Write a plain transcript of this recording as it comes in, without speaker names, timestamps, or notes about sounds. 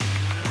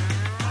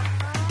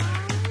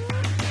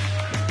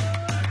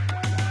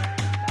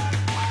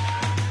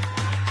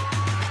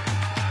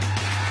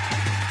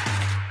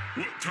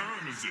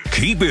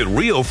Keep It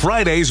Real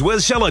Fridays with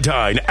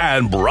Celatine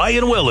and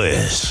Brian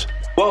Willis.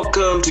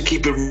 Welcome to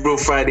Keep It Real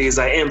Fridays.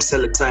 I am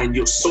Celatine,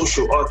 your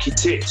social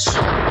architect.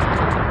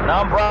 And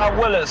I'm Brian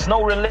Willis,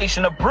 no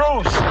relation to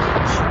Bruce.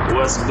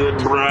 What's good,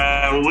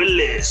 Brian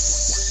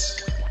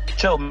Willis?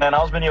 Chill, man.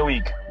 How's been your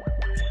week?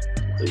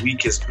 The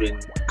week has been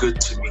good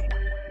to me,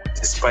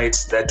 despite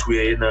that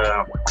we're in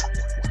a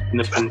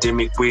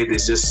pandemic where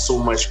there's just so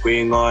much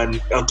going on.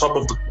 On top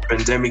of the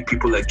pandemic,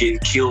 people are getting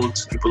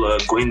killed, people are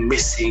going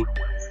missing.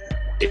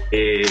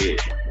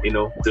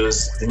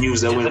 There's the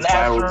news that went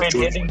viral. An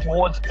asteroid heading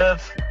towards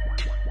Earth.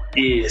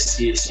 Yes.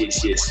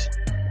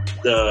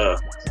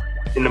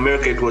 In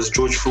America, it was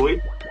George Floyd.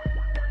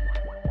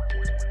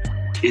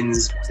 In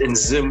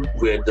Zim,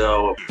 we had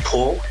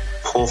Paul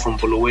from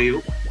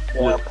Bulawayo,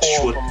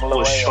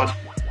 was shot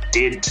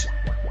dead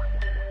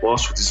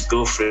whilst with his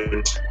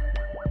girlfriend.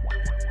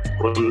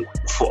 Well,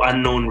 for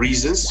unknown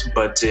reasons,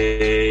 but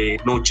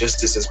no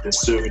justice has been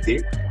served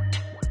there.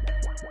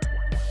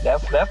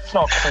 That's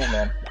not cool,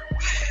 man.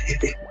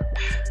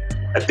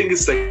 I think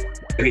it's like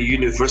a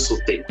universal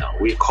thing now,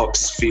 where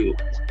cops feel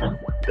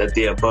that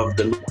they're above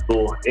the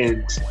law,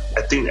 and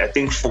I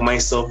think for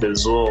myself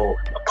as well,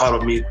 a part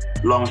of me,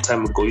 long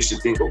time ago, used to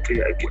think,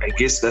 okay, I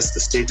guess that's the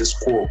status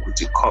quo, with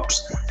the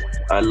cops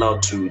are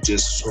allowed to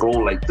just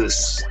roll like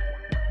this.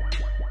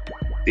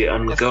 They're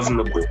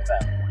ungovernable.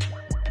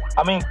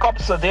 I mean,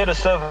 cops are there to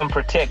serve and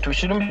protect. We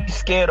shouldn't be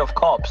scared of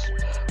cops.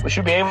 We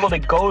should be able to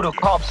go to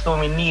cops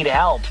when we need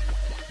help.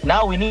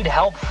 Now we need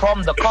help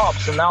from the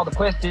cops, and now the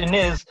question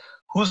is,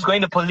 who's going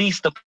to police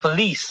the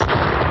police? Yo,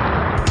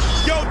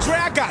 Dre,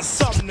 I got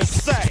something to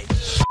say.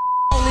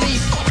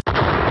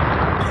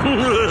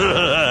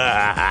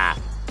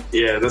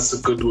 Yeah, that's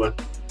a good one.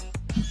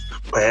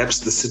 Perhaps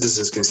the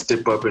citizens can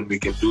step up and we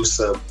can do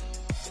some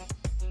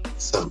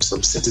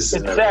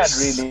citizen It's arrests.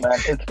 sad, really, man.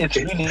 It's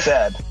really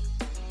sad.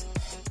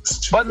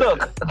 But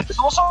look, there's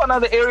also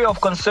another area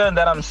of concern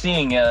that I'm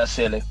seeing,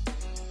 Silly.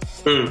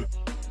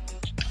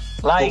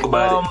 Like,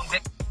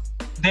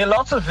 there are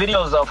lots of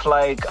videos of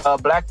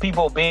black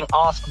people being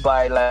asked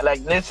by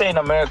like let's say in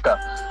America,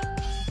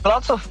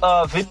 lots of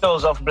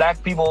videos of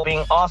black people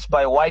being asked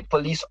by white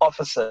police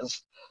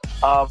officers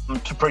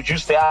to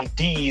produce their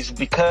IDs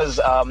because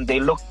they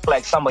look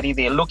like somebody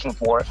they're looking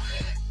for,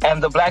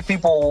 and the black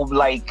people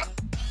will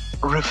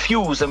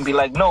refuse and be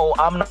like, no,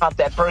 I'm not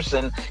that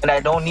person and I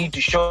don't need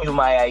to show you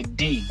my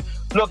ID.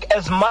 Look,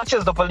 as much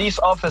as the police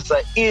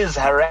officer is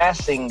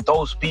harassing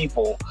those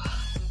people,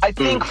 I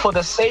think for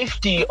the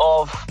safety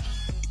of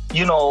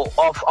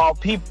our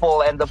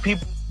people and the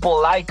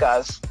people like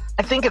us,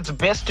 I think it's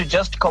best to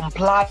just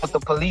comply with the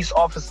police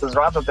officers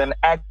rather than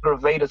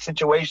aggravate a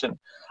situation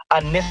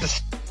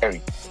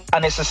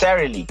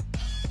unnecessarily.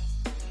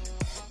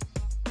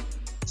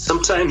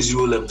 Sometimes you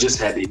will have just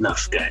had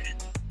enough, guy.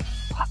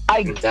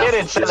 I get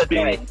it,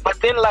 Celatine.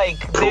 But then,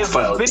 there's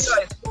this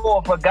video I saw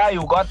of a guy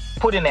who got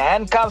put in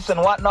handcuffs and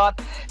whatnot,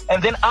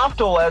 and then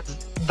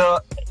afterwards,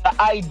 the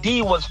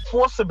ID was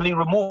forcibly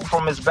removed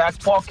from his back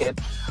pocket,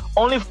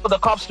 only for the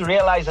cops to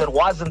realize it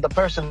wasn't the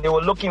person they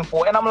were looking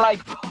for. And I'm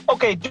like,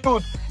 okay,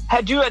 dude,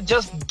 had you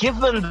just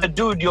given the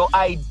dude your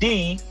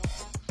ID,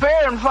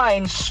 fair and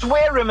fine,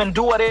 swear him and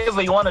do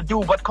whatever you want to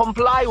do, but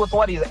comply with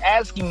what he's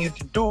asking you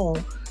to do,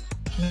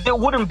 there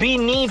wouldn't be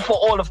need for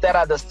all of that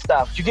other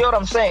stuff. You get what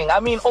I'm saying? I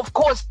mean, of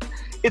course,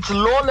 it's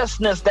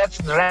lawlessness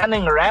that's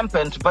running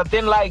rampant, but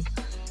then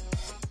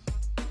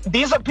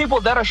these are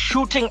people that are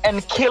shooting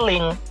and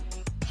killing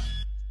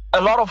a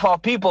lot of our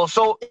people.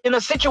 So in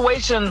a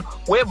situation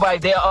whereby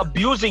they are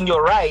abusing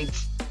your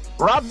rights,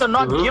 rather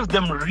not give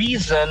them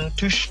reason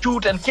to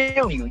shoot and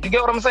kill you. You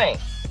get what I'm saying?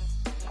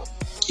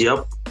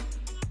 Yep.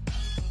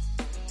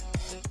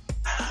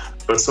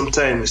 But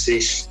sometimes I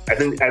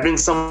think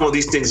some of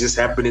these things just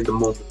happen in the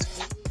moment.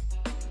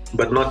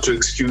 But not to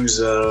excuse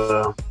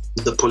the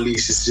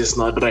police, it's just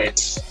not right.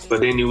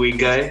 But anyway,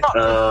 guy, it's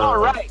not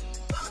right.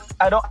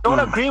 I don't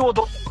agree with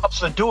what the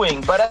cops are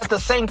doing, but at the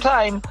same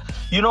time,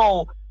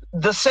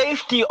 the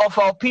safety of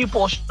our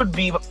people should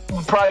be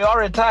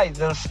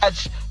prioritized in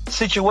such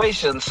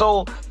situations.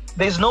 So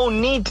there's no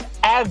need to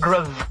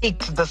aggravate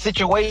the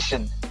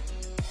situation.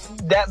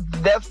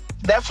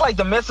 That's like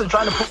the message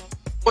trying to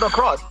put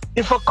across.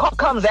 If a cop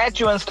comes at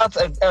you and starts,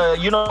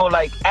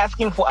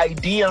 asking for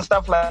ID and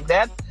stuff like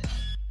that,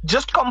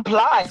 just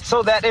comply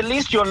so that at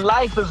least your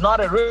life is not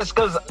at risk.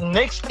 Because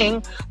next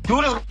thing,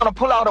 dude is gonna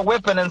pull out a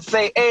weapon and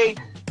say, "Hey,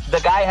 the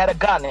guy had a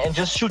gun," and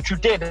just shoot you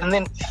dead. And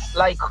then,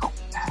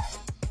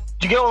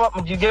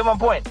 you get my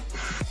point?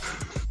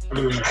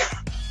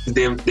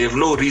 They have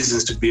no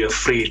reasons to be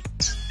afraid.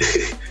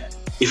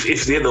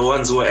 If they're the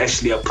ones who are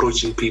actually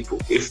approaching people,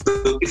 if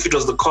it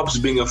was the cops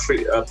being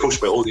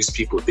approached by all these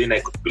people, then I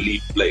could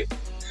believe.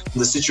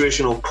 The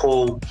situation of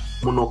Paul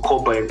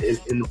Munokoba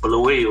in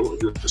Bulawayo,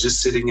 he was just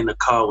sitting in a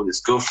car with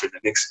his girlfriend. The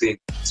next day,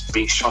 he's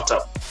being shot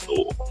up.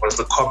 So was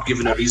the cop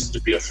given a reason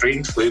to be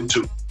afraid for him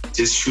to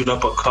just shoot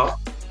up a car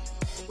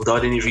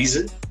without any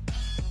reason?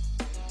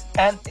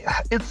 And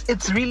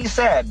it's really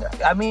sad.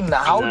 I mean,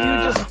 how do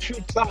you just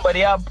shoot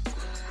somebody up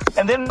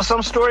And then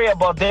some story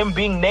about them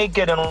being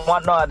naked and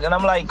whatnot. And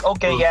I'm like,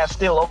 okay, yeah,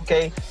 still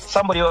okay.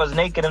 Somebody was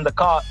naked in the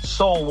car.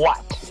 So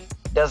what?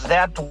 Does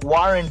that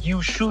warrant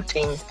you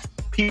shooting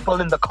people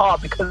in the car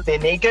because they're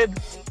naked?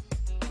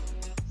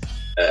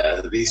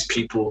 These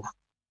people,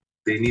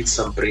 they need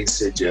some brain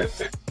surgery.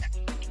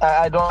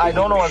 I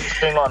don't know what's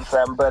going on,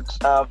 fam. But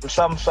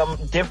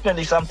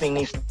definitely something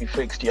needs to be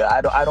fixed here.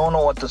 I don't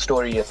know what the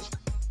story is.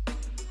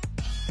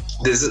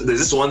 There's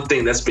this one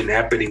thing that's been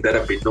happening that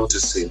I've been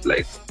noticing,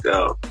 like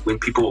when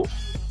people,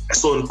 I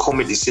saw in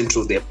Comedy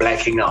Central, they're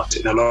blacking out,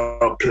 and a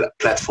lot of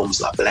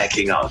platforms are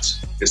blacking out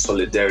in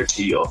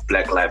solidarity of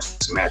Black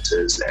Lives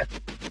Matters and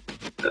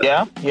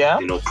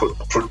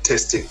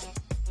protesting.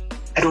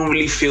 I don't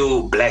really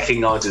feel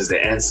blacking out is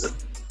the answer.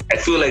 I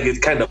feel like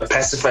it kind of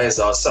pacifies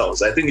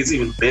ourselves. I think it's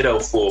even better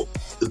for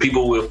the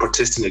people we're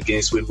protesting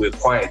against when we're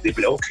quiet. They'd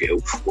be like, okay,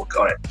 all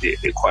right,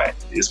 they're quiet.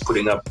 They're just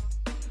putting up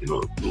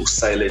those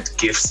silent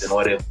gifts and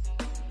whatever.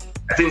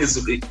 I think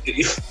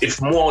if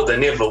more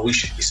than ever, we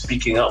should be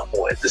speaking up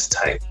more at this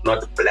time,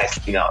 not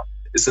blacking out.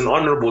 It's an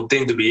honorable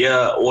thing to be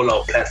here, all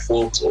our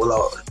platforms, all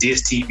our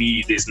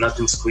DSTV, there's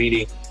nothing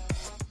screening.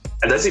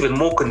 And that's even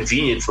more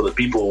convenient for the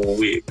people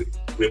we're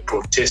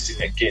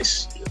protesting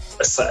against.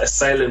 A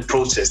silent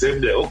protest. They'll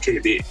be like,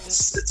 okay,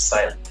 it's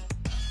silent.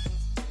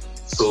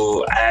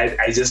 So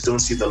I just don't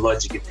see the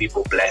logic in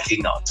people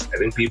blacking out. I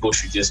think people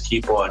should just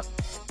keep on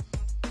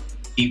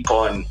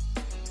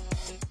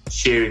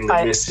sharing the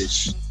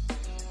message.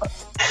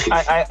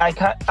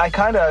 I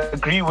kind of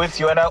agree with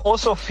you, and I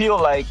also feel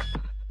like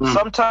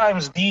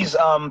sometimes these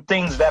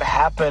things that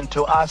happen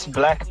to us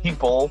Black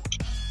people,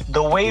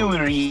 the way we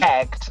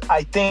react,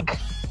 I think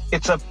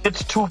it's a bit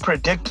too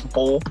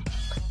predictable,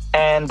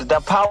 and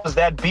the powers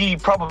that be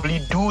probably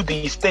do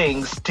these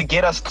things to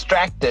get us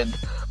distracted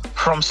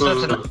from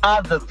certain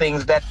other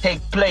things that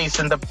take place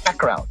in the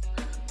background.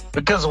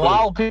 Because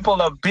while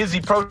people are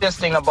busy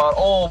protesting about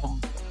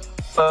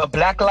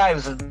Black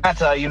Lives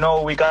Matter,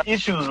 we got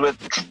issues with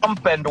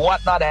Trump and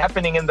whatnot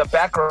happening in the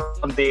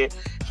background there.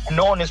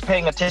 No one is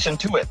paying attention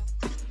to it.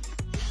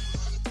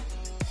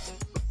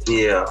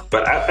 Yeah,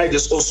 but I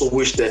just also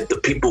wish that the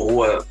people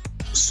who are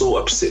so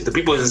upset, the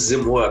people in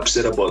Zim who are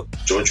upset about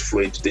George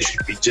Floyd, they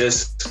should be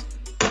just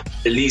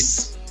at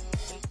least,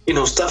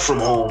 start from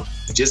home.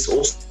 Just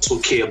also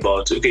care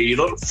about, okay, you're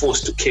not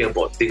forced to care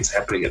about things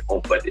happening at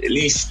home, but at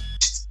least,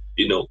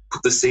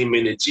 put the same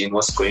energy in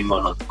what's going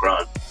on the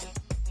ground.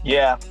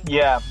 Yeah.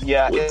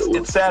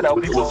 It's sad how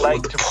people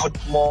like to put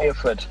more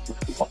effort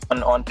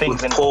on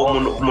things. With Paul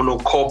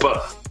Monokopa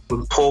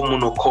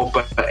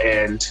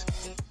and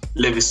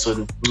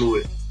Levison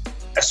Mue.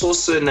 I saw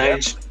Sir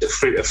Nige, a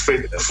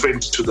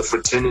friend to the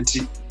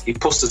fraternity. He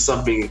posted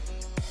something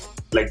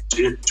like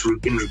in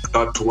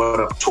regard to what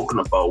I'm talking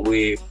about,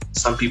 where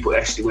some people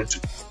actually went to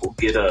go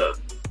get a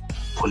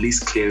police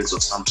clearance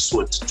of some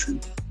sort to.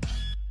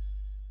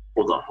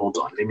 Hold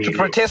on. Let me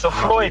protest the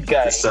Floyd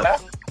guy.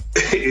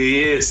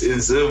 Yes, in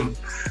Zoom,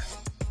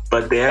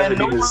 but they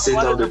haven't even sent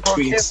out the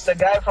tweets. The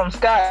guy from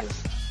Sky.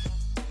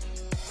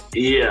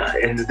 Yeah,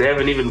 and they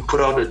haven't even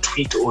put out a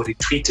tweet or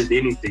retweeted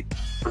anything.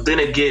 But then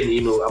again, I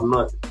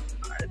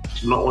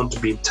do not want to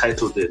be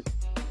entitled to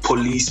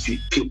police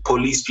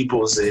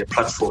people's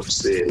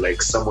platforms.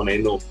 Like someone I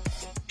know,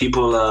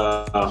 people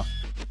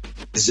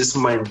it's just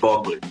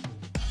mind-boggling.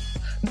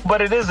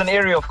 But it is an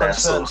area of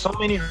concern. So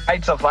many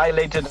rights are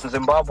violated in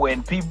Zimbabwe,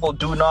 and people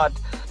do not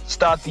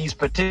start these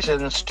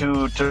petitions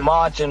to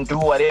march and do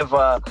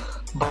whatever.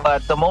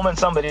 But the moment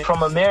somebody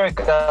from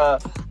America,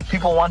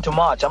 people want to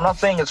march. I'm not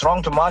saying it's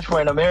wrong to march for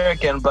an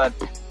American, but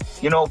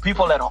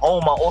people at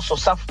home are also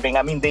suffering.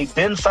 I mean, they've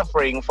been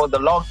suffering for the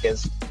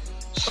longest.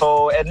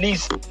 So at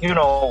least,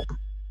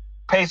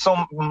 pay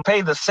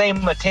the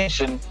same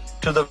attention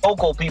to the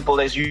local people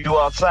as you do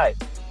outside.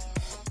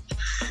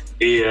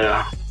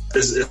 Yeah.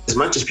 As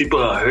much as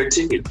people are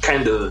hurting, it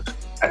kind of,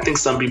 I think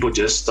some people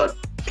just start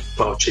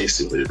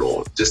chasing with it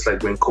all, just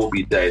like when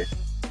Kobe died.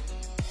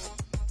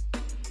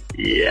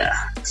 Yeah,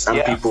 some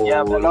people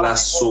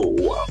last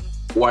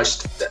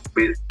watched a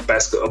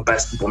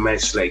basketball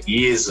match like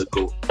years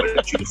ago,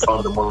 but you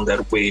found them on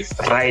that wave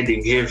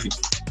riding heavy.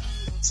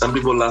 Some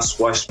people last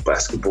watched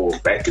basketball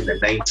back in the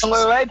 90s.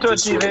 Well, right,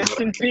 Toti,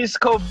 rest in peace,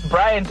 Kobe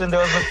Bryant, and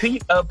there was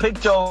a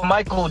picture of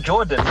Michael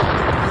Jordan.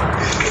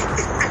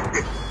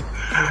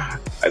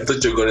 I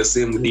thought you were gonna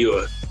say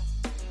Mudiwa.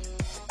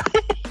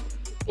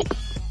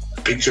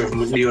 Picture of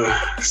Mudiwa,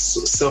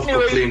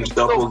 self-proclaimed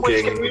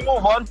doppelganger. Can we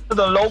move on to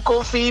the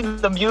local scene,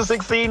 the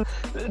music scene?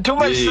 Too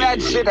much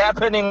sad shit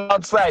happening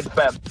outside,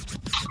 fam.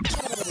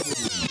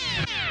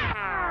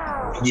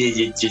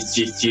 Yeah.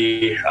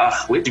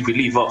 Where did we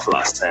leave off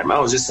last time? I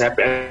was just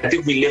happy. I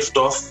think we left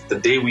off the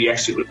day we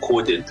actually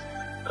recorded.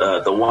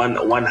 The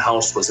one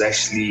house was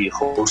actually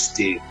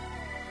hosting.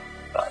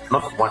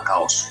 Not one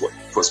house.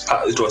 It was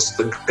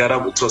the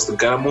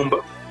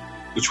Garamumba,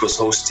 which was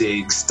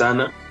hosting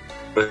Stana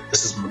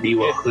versus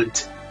Mudiwa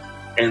Hood,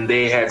 and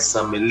they had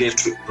some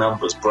electric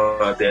numbers,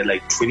 bro. They're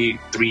like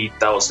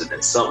 23,000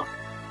 and some.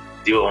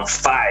 They were on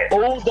fire.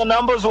 Oh, the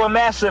numbers were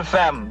massive,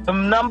 fam. The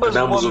numbers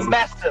were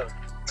massive.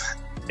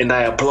 And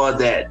I applaud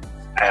that.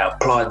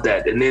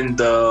 And then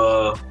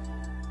the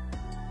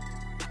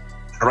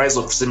rise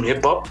of some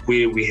hip hop,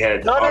 where we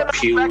had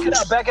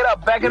RPOs. Back it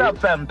up,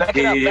 fam. Back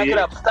it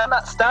up.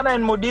 Stunna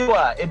and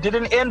Mudiwa. It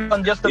didn't end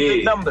on just the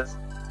big numbers.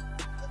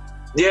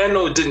 Yeah,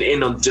 no, it didn't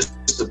end on just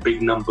the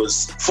big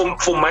numbers.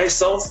 For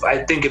myself,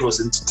 I think it was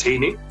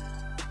entertaining.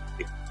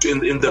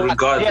 In the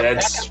regard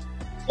that,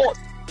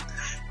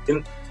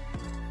 in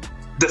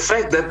the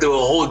fact that they were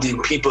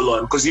holding people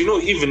on, because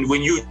even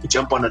when you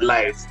jump on a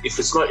live, if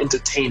it's not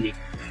entertaining,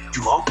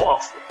 you hop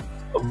off.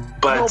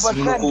 But fam,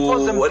 it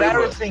was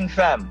embarrassing,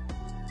 fam.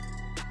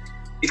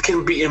 It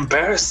can be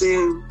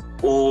embarrassing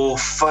or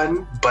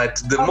fun,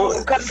 but the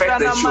fact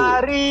that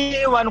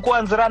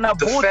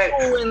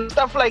and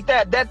stuff like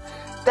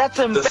that's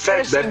embarrassing. The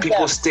fact that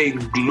people stay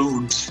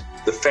glued.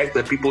 The fact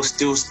that people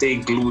still stay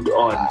glued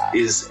on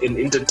is an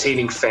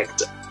entertaining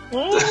factor,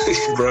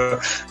 bro.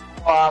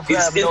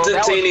 It's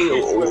entertaining.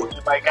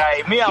 My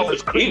guy, I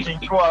was cringing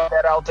throughout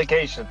that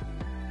altercation.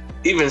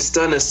 Even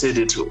Stunna said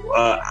it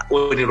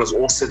when it was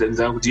all said and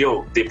done.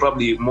 There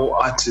probably more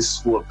artists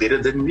who are better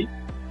than me,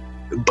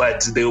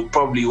 but they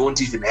probably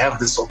won't even have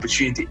this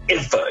opportunity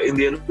ever in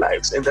their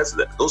lives, and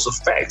those are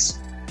facts.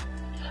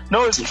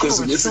 No, it's because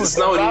true. It's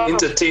now an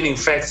entertaining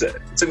factor.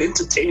 It's an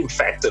entertaining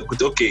factor.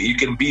 But okay, you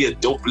can be a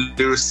dope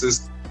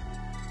lyricist.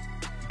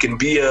 You can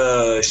be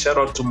a shout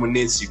out to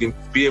Munetsi. You can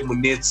be a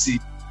Munetsi,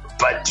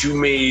 but you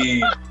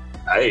may,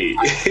 hey,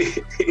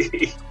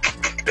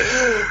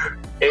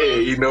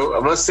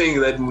 I'm not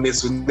saying that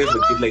Munetsi will never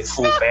get like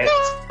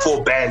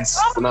four bands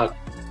for not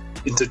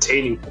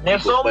entertaining.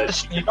 There's so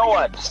much. You know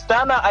what?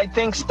 I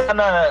think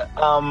Stunna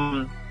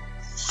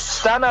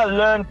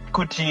learned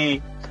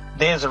Kuti.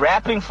 There's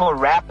rapping for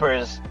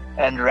rappers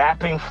and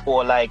rapping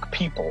for like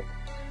people,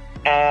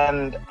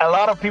 and a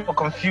lot of people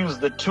confuse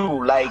the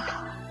two. Like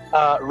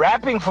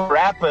rapping for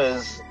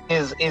rappers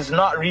is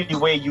not really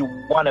where you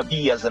want to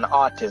be as an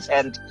artist,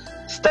 and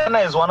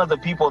Stunna is one of the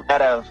people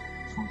that have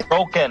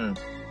broken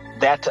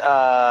that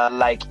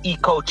like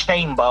echo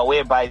chamber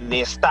whereby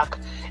they're stuck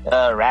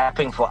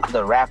rapping for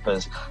other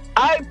rappers.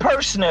 I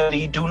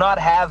personally do not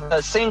have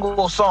a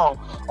single song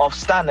of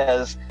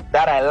Stunna's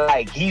that I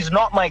like. He's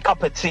not my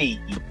cup of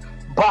tea.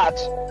 But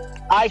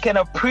I can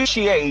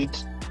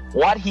appreciate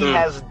what he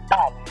has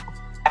done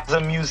as a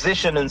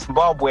musician in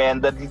Zimbabwe,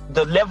 and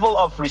the level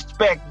of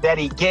respect that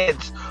he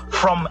gets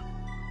from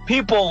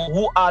people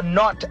who are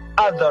not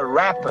other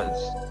rappers.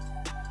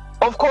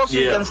 Of course,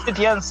 you can sit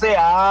here and say,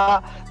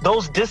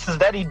 those disses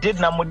that he did,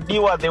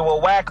 Namudiwa, they were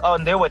whack,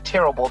 and they were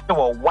terrible. They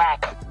were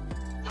whack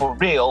for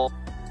real.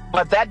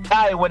 But that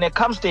guy, when it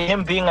comes to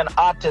him being an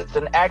artist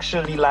and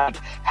actually like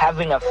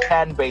having a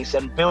fan base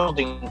and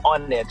building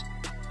on it,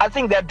 I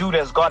think that dude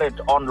has got it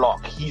on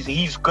lock.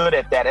 He's good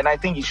at that, and I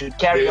think he should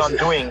carry on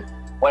doing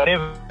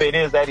whatever it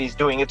is that he's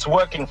doing. It's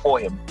working for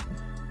him.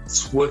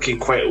 It's working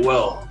quite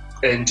well.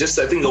 And just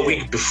I think a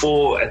week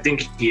before, I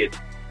think he had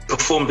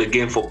performed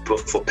again for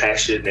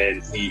Passion,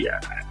 and he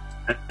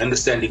I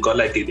understand he got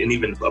like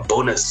even a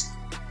bonus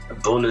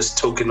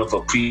token of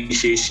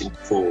appreciation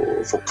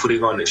for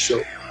putting on the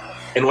show.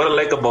 And what I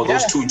like about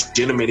those two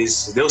gentlemen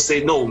is they'll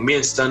say, no, me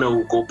and Stunna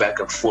will go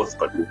back and forth,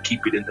 but we'll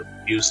keep it in the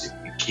music.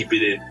 We keep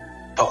it in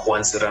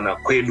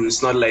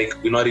It's not like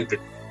we're not even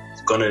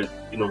gonna,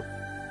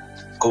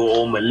 go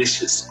all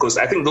malicious. Because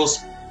I think those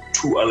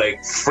two are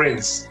like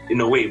friends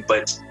in a way,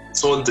 but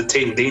it's all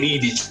entertaining. They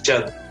need each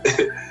other.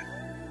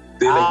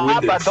 They like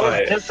wind and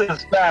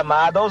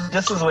fire. Those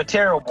disses were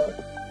terrible.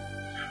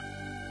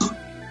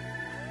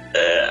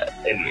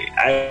 Anyway,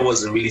 I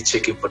wasn't really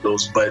checking for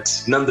those,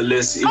 but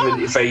nonetheless,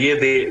 even if I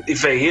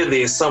hear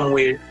they're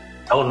somewhere,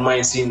 I wouldn't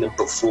mind seeing them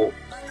perform.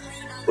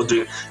 Or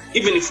doing,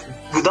 even if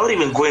without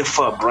even going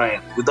far,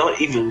 Brian, without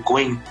even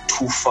going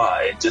too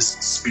far, and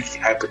just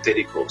speaking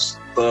hypotheticals.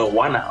 The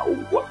one,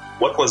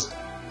 what was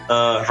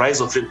Rise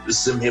of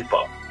Zim Hip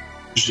Hop,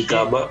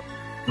 Jigaba,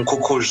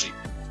 Mkokoji.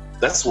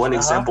 That's one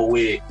example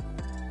where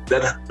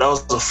that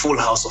was a full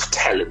house of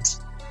talent.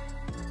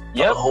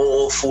 Yep. A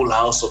whole full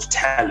house of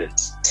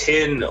talent.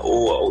 10,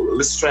 or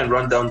let's try and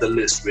run down the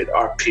list with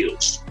our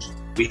pills.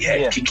 We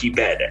had Kiki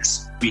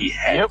Badass. We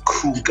had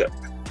Kruger.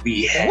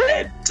 We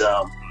had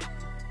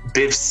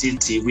Bev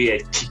City. We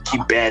had Kiki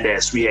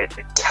Badass. We had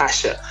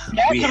Tasha.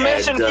 We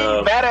had Kiki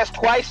Badass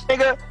twice,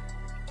 nigga.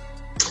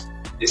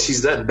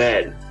 She's that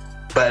bad,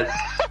 but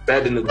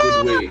bad in a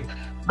good way.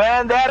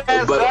 Man, that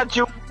ass got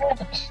you.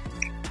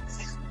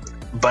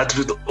 But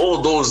with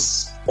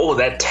all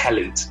that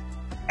talent,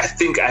 I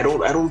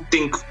don't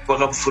think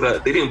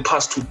Bagapura, they didn't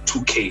pass to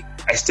 2K.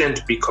 I stand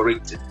to be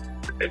corrected.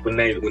 Like when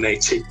I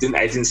checked in,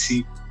 I didn't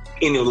see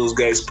any of those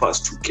guys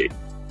pass 2K.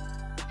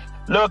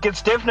 Look,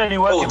 it's definitely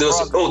working. There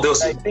was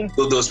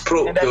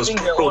pro in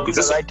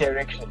the right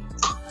direction.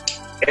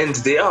 And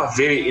they are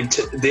very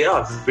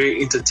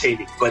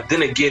entertaining. But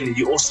then again,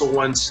 you also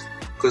want,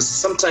 because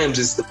sometimes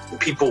it's the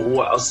people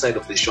who are outside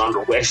of the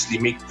genre who actually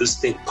make this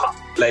thing pop.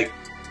 Like,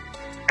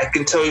 I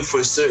can tell you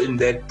for certain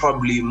that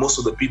probably most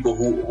of the people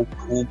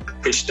who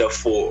pitched up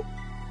for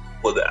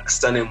the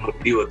Stunning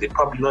Modiwa, they're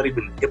probably not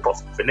even hip hop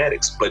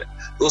fanatics, but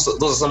those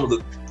are some of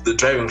the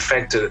driving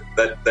factor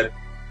that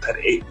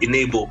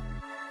enable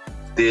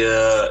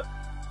their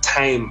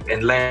time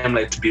and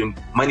limelight to be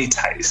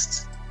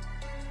monetized.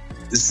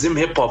 The Zim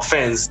hip hop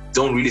fans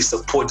don't really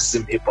support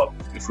Zim hip hop,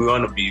 if we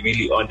want to be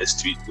really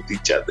honest with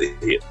each other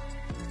here.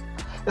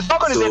 It's not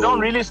because they don't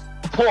really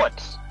support.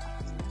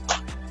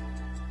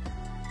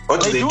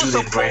 What do they do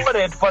They support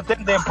it, but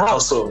then they're broke.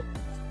 Also,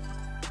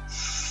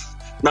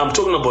 now I'm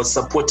talking about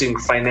supporting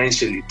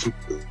financially,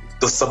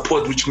 the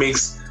support which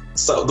makes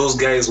those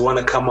guys want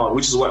to come out,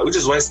 which is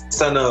why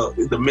Stunner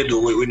in the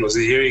middle when he was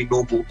hearing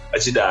Noble,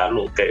 actually, I don't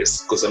know,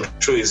 guys, because I'm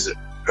sure he's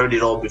heard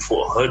it all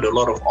before, heard a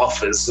lot of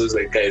offers. So it's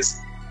like, guys,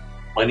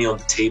 money on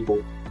the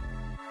table,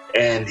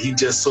 and he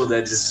just saw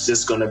that it's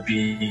just gonna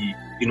be,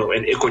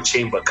 an echo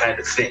chamber kind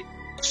of thing.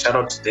 Shout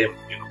out to them,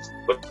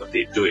 what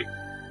they're doing.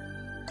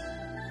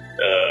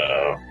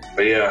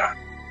 But yeah,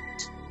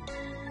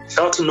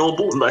 shout out to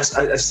Noble.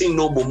 I've seen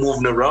Noble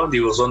moving around. He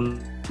was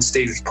on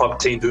stage with Pop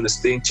Tane doing his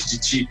thing,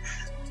 Chi.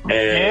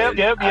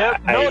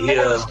 Yep. Noble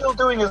is still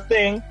doing his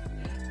thing.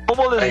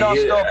 Noble is not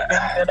stopping,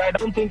 and I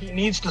don't think he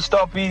needs to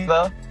stop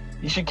either.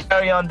 He should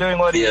carry on doing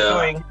what he's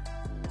doing.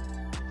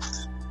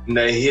 And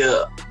I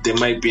hear there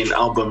might be an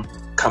album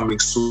coming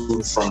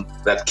soon from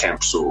that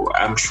camp, so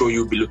I'm sure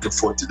you'll be looking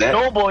forward to that.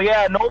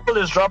 Noble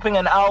is dropping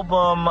an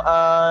album,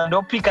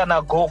 No Pika Na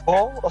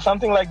Gogo or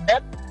something like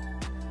that.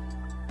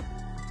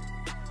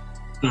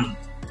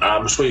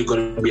 I'm sure you're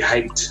going to be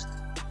hyped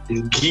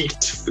and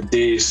geeked for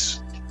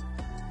days.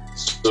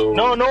 So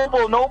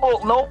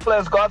Noble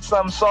has got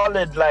some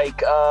solid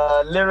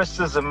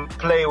lyricism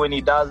play when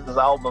he does his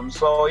album.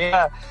 So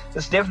yeah,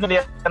 it's definitely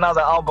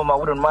another album I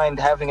wouldn't mind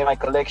having in my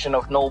collection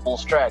of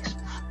Noble's tracks.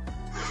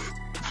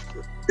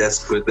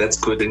 That's good.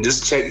 And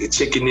just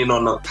checking in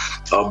on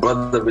our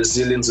brother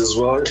Resilience as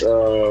well.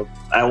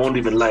 I won't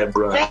even lie,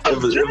 bro.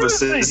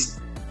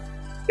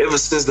 Ever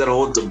since that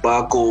whole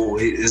debacle,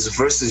 his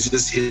verses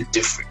just hit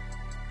different.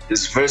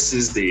 His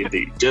verses, they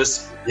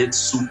just hit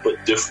super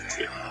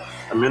different.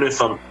 I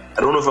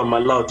don't know if I'm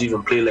allowed to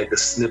even play like a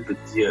snippet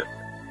here.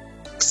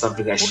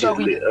 Something I shared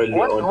earlier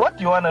on. What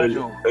do you want to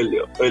do?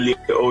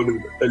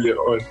 Earlier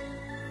on.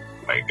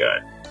 My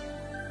God.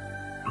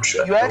 I'm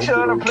sure. You actually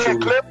want to play a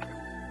clip?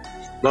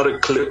 Not a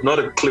clip.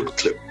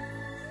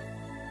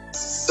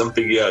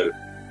 Something, yeah.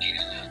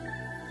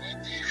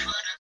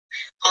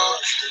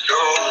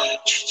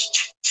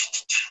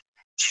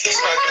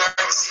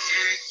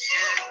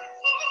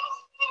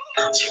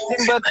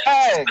 Timber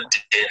tag.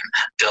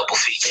 Double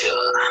feature.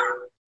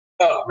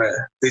 Oh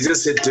man, they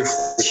just hit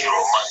different.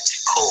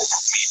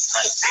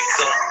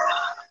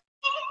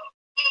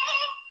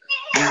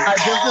 I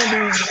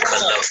definitely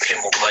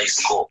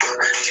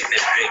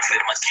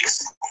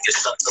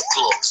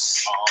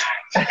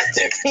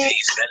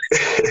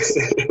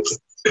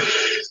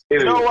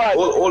You know what?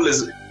 All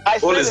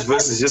his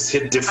verses just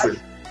hit different.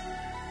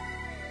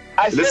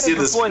 I said it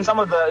before in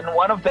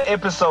one of the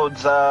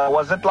episodes.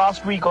 Was it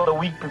last week or the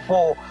week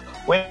before?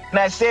 When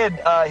I said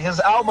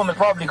his album is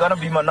probably gonna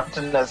be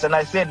monotonous, and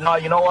I said, no,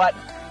 you know what?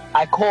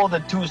 I called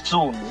it too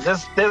soon.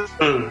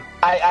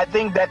 I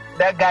think that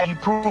guy, he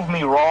proved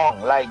me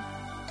wrong. Like,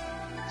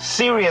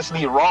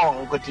 seriously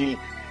wrong. But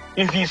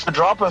if he's to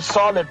drop a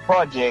solid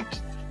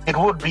project, it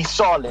would be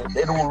solid.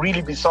 It will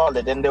really be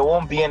solid, and there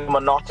won't be any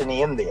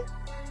monotony in there.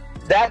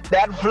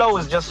 That flow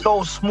is just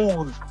so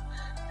smooth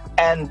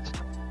and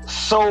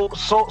so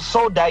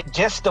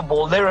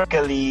digestible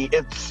lyrically.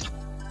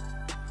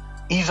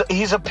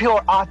 He's a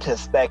pure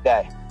artist, that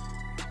guy.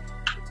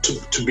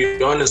 To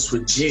be honest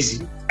with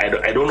Jeezy, I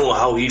don't know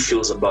how he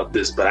feels about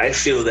this, but I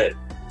feel that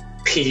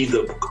PD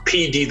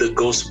the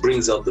Ghost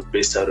brings out the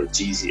best out of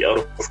Jeezy,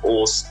 out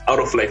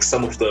of like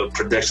some of the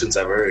productions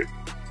I've heard.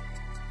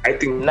 I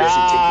think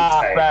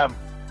fam.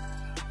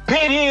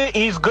 PD,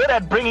 he's good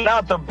at bringing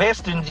out the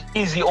best in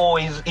Jeezy, or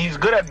he's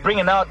good at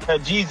bringing out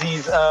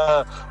Jeezy's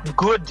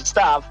good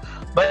stuff.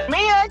 But me,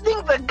 I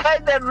think the guy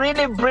that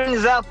really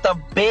brings out the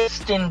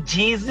best in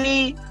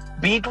Jeezy,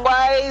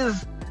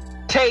 beat-wise,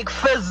 Take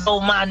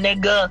Fizzle, my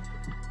nigga.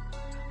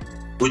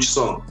 Which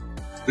song?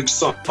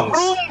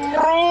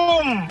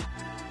 Vroom.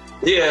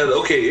 Yeah,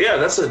 okay, yeah,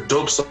 that's a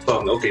dope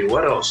song. Okay,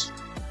 what else?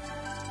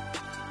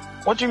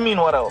 What do you mean,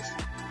 what else?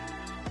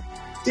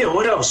 Yeah,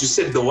 what else? You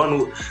said the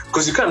one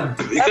because you can't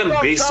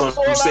base on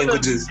saying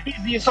good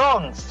easy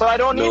songs, so I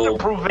don't need to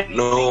prove anything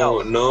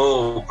else.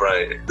 No,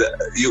 Brian.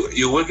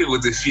 You're working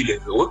with the feeling.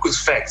 Work with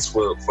facts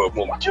for a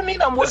moment. What do you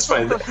mean I'm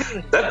working with the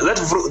feeling? That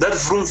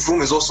Vroom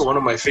Vroom is also one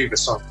of my favorite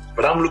songs.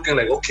 But I'm looking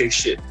like, okay,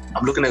 shit.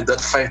 I'm looking at that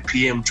 5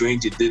 p.m.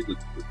 joint you did with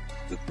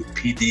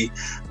PD.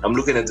 I'm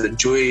looking at the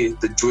Joy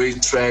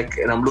track,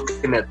 and I'm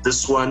looking at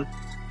this one.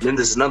 Then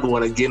there's another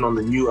one again on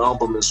the new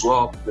album as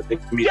well.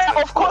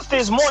 Yeah, of course.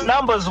 There's more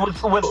numbers with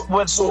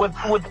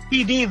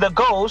PD the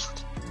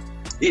Ghost.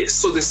 Yeah,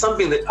 so there's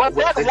something that. But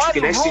that one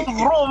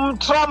Vroom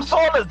trumps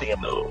all of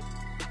them.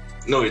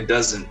 No, it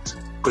doesn't.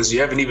 because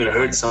you haven't even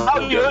heard some How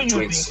of do the you other think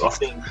joints. these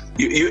things?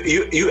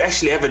 You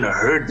actually haven't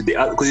heard the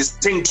because you're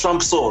saying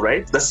Trump soul,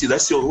 right?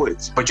 That's your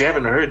words, but you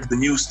haven't heard the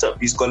new stuff.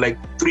 He's got like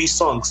 3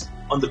 songs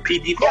on the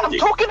PD Yeah, I'm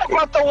project. talking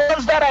about the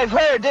ones that I've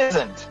heard,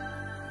 isn't?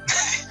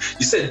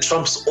 You said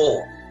Trump's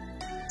all.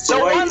 So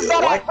The why? ones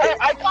that I've heard,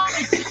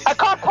 I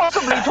can't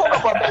possibly talk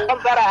about the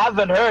ones that I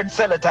haven't heard,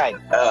 Celatine.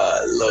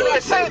 Lord, When I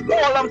say Lord,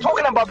 Lord. all, I'm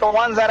talking about the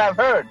ones that I've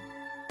heard.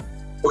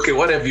 Okay,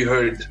 what have you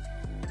heard?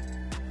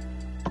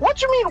 What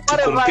do you mean, what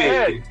have I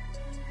heard?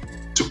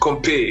 To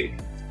compare. You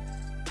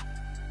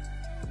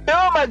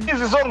know, my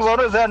Jesus songs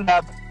always end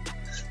up.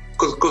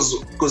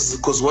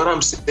 Because what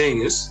I'm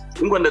saying is,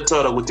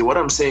 what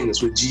I'm saying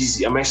is with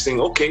Jeezy, I'm actually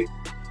saying, okay,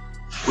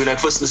 when I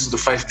first listened to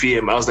 5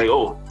 p.m., I was like,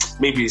 oh,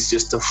 maybe it's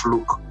just a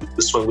fluke.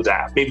 This one with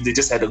that. Maybe they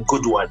just had a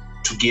good one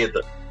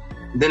together.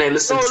 Then I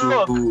listened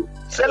to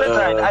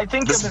Celatine, I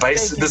think this you're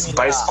Vice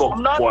mistaking me Scope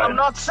now. one. I'm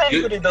not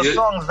saying that the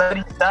songs that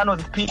he's done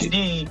with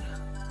PD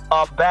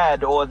are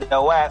bad or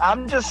they're whack.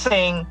 I'm just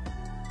saying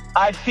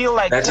I feel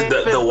like That's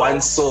the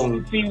one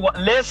song.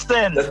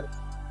 Listen.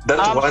 That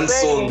I'm one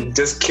saying, song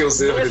just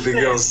kills everything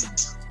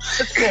else.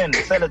 Listen,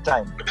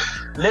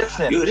 Celatine.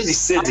 Listen. You already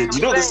said it.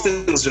 You know this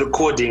thing's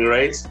recording,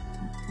 right?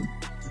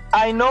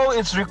 I know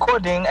it's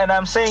recording, and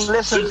I'm saying,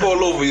 listen. Trip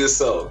all over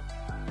yourself.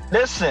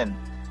 Listen.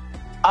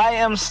 I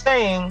am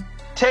saying,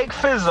 take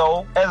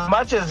Fizzo, as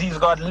much as he's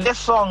got less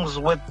songs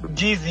with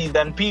Jeezy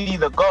than PD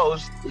the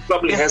Ghost. He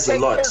probably has a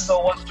lot.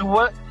 Fizzo was to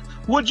work.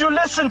 Would you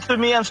listen to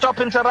me and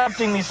stop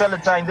interrupting me,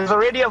 Celatine? There's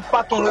already a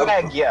fucking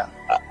lag here.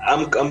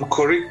 I'm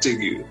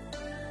correcting you.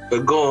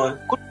 But go on.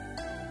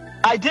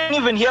 I didn't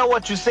even hear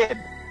what you said.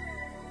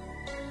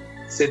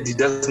 Said he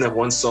doesn't have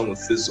one song with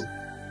Fizzo.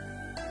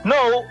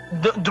 No,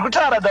 the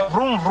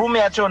vroom vroom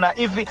yachona.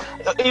 If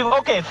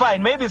okay,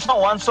 fine, maybe it's not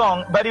one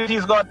song, but if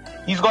he's got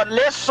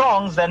less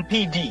songs than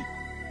PD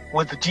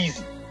with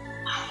Jeezy.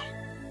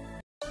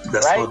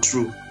 That's right? not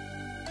true.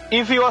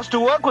 If he was to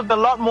work with a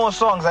lot more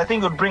songs, I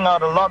think it would bring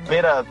out a lot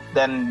better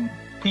than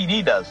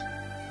PD does.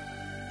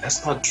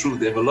 That's not true.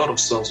 They have a lot of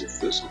songs with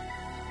Fizzo.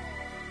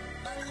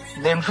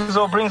 Then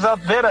Fizzo brings out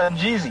better than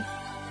Jeezy.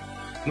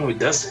 No, it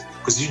doesn't.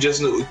 Because you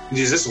just know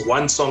there's just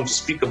one song to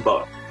speak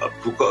about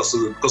because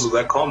of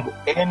that combo.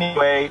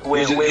 Anyway,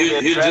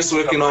 you're just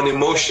working on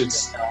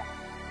emotions.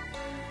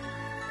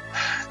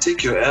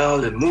 Take your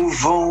L and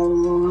move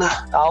on.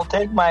 I'll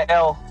take my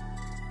L.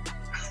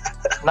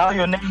 Now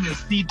your name is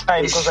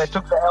C-Time because I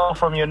took the L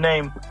from your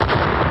name.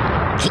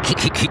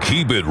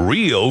 Keep It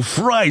Real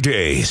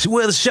Fridays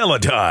with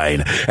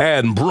Celatine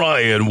and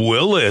Brian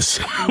Willis.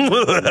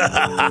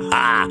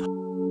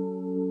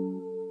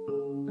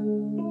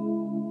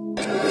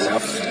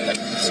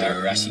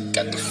 She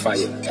got the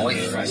fire, boy.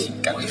 She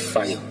got the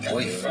fire,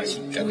 boy. She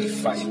got the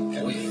fire,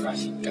 boy.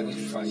 She got the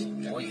fire,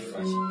 boy. She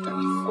got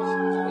the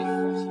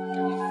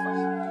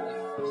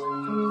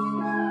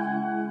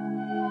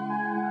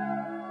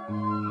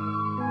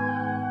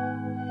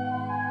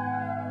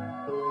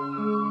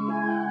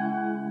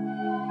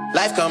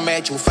Life come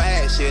at you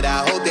fast, shit. I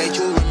hope that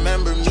you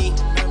remember me.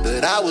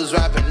 But I was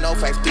rapping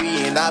 053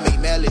 and I made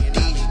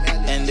melodies.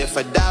 And if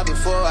I die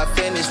before I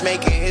finish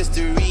making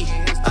history,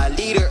 I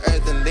lead the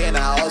earth and then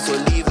I also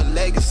leave a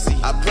legacy.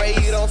 I pray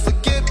you don't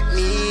forget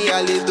me,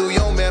 I live through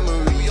your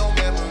memory.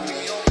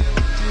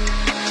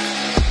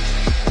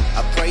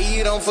 I pray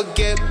you don't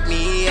forget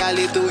me, I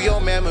live through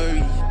your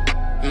memory.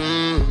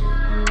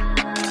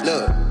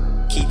 Look,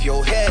 keep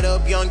your head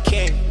up, young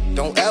king.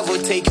 Don't ever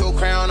take your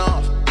crown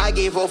off. I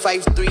gave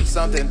 053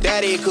 something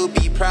that it could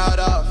be proud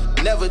of.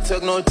 Never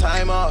took no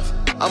time off.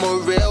 I'm a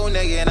real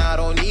nigga and I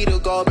don't need to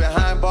go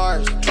behind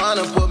bars.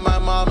 Tryna put my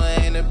mama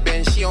in the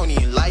bench, she don't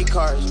even like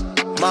cars.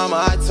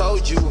 Mama, I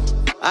told you,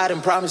 I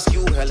done promised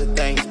you hella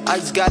things. I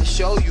just gotta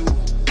show you,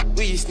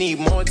 we just need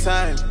more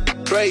time.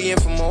 Praying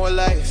for more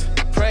life,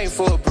 praying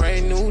for a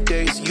brand new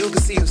day so you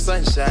can see the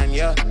sunshine,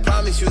 yeah.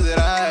 Promise you that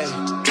I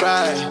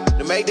try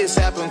to make this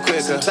happen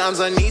quicker. Sometimes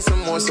I need some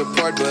more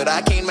support, but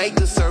I can't make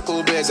the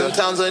circle bigger.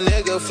 Sometimes a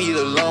nigga feel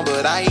alone,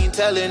 but I ain't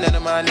telling none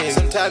of my niggas.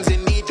 Sometimes it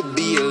need to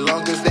be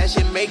alone, cause that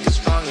shit make a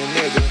stronger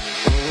nigga.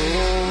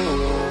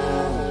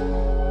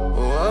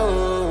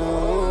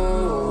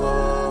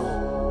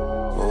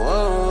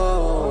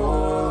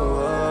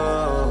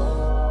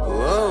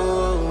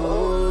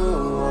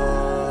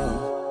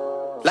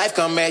 Life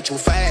come at you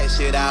fast,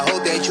 shit. I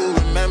hope that you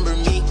remember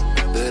me.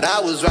 But I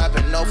was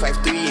rapping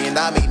 053 and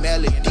I made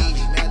melodies.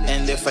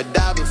 And if I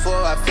die before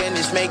I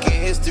finish making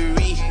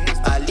history,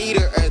 I lead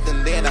the earth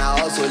and then I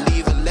also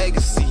leave a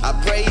legacy. I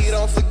pray you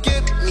don't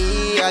forget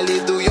me, I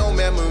live through your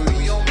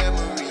memory.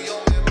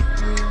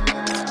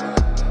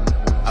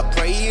 I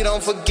pray you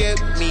don't forget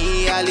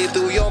me, I live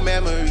through your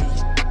memory.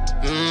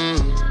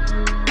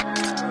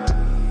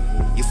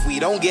 If we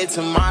don't get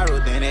tomorrow,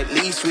 then at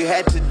least we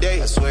had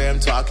today. I swear I'm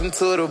talking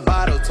to the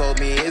bottle, told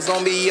me it's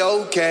gonna be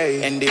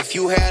okay. And if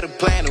you had a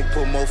plan to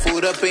put more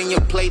food up in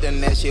your plate,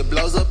 and that shit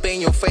blows up in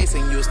your face,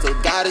 and you still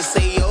gotta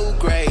say your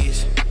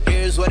grace.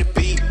 Here's what it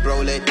be,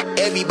 bro, let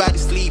everybody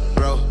sleep,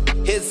 bro.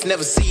 Hits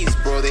never cease,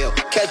 bro, they'll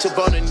catch up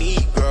on the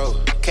knee, bro.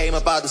 came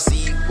up out the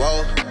sea,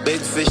 whoa. Big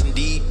fish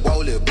indeed, whoa.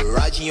 Little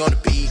Baraji on the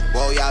beat,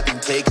 whoa. Y'all can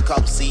take a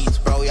couple seats,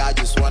 bro. Y'all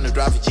just wanna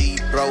drive a Jeep,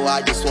 bro.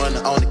 I just wanna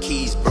own the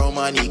keys, bro.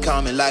 Money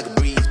coming like a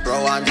breeze,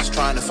 bro. I'm just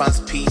trying to find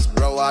some peace,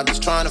 bro. I'm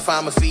just trying to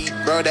find my feet,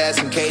 bro. That's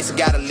in case I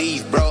gotta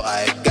leave, bro.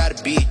 I gotta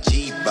be a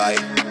G by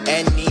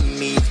any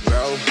means,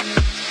 bro.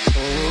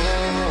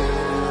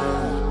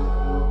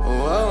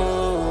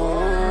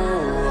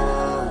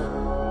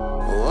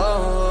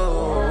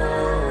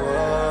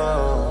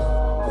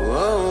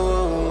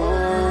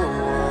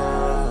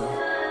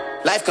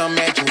 Life come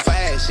at you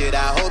fast, shit.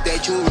 I hope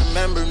that you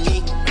remember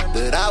me.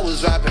 That I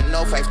was rapping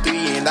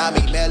 053 and I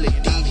made melody.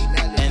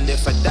 And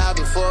if I die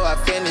before I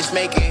finish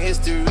making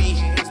history,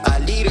 I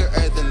lead the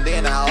earth and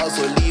then I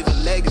also leave a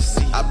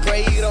legacy. I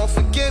pray you don't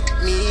forget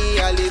me.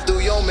 I live through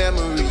your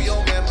memory.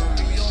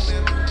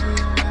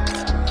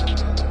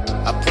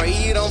 I pray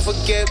you don't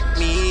forget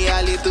me.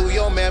 I live through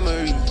your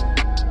memory.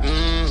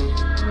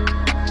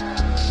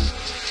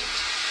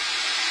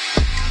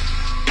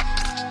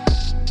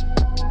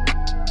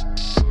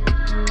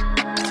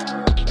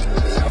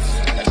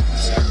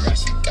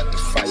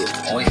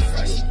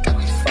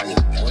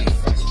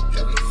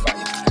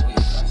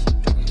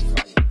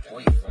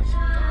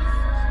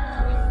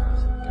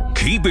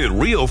 Keep It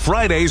Real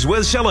Fridays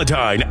with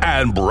Celatine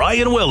and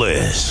Brian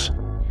Willis.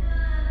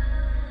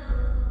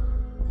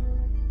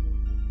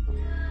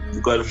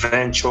 You got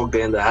Van Choga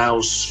in the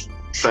house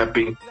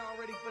trapping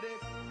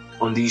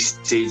on these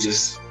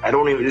stages. I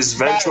don't even. Is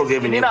Van Choga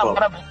even hip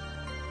hop?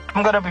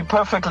 I'm gonna be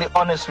perfectly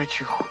honest with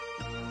you.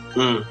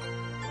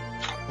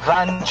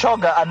 Van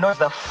Choga annoys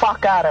the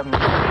fuck out of me.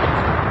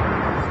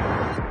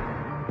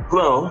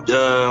 Well,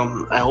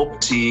 I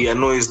hope he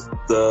annoys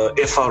the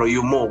F out of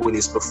you more when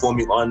he's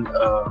performing on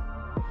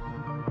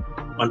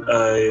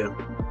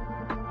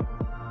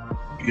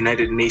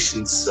United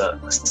Nations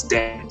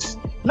stand.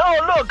 No,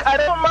 look, I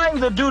don't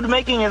mind the dude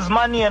making his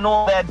money and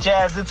all that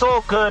jazz. It's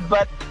all good,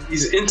 but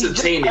he's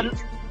entertaining.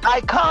 I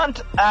can't.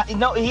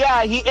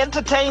 He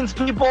entertains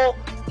people.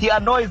 He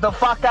annoys the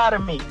fuck out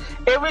of me.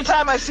 Every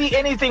time I see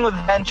anything with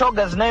Van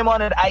Choga's name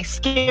on it, I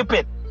skip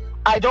it.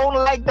 I don't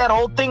like that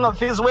whole thing of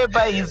his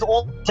whereby he's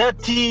all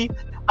dirty,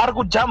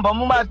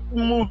 mutina,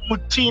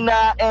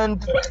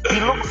 and he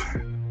looks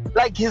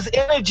like his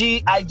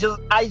energy. I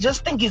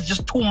just think it's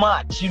just too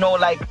much. You know,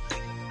 like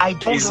I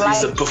don't he's like.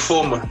 He's a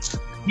performer.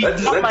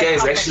 That guy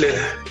is actually.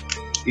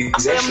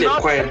 He's actually a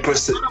quiet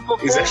person.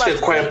 He's actually a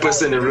quiet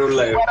person in real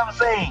life. What I'm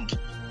saying.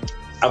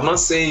 I'm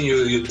not saying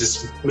you're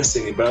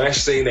dismissing it, but I'm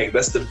actually saying like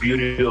that's the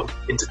beauty of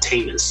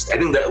entertainers. I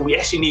think that we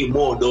actually need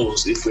more of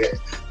those if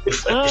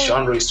the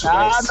genre is too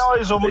nice.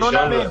 I'm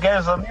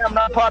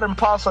not part and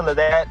parcel of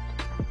that.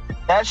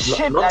 That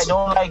shit, I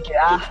don't like it.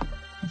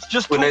 It's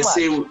just too much.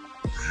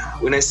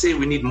 When I say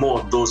we need more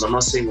of those, I'm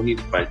not saying we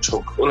need Van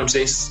Choga. All I'm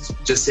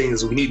saying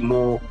is we need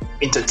more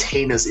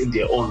entertainers in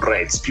their own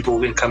rights. People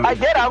can come. I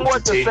get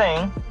what you're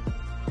saying.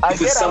 I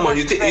get someone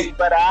you think,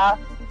 but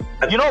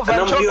you know,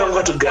 Van Choga.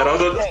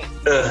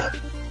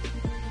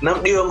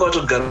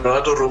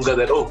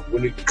 That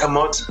when you come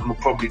out, I'm gonna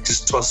probably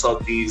just toss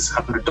out these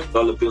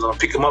 $100 bills. I'll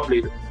pick them up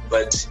later.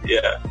 But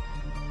yeah,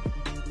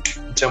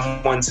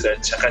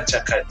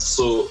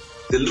 so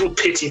the little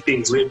petty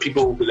things where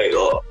people will be like,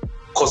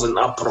 cause an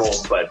uproar,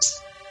 but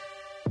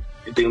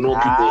they know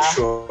people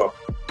show up.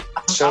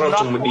 Shout out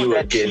to Mudiwa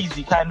again.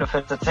 Cheesy kind of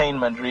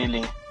entertainment,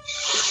 really.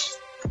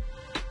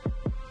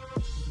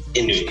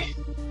 Anyway.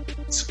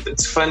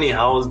 It's funny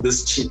how the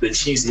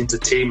cheese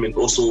entertainment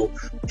also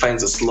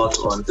finds a slot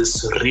on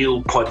this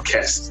real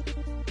podcast,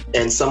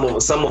 and some of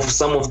the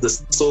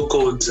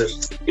so-called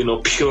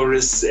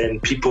purists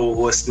and people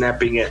who are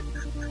snapping at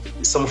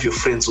some of your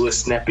friends who are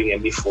snapping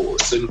at me for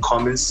certain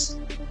comments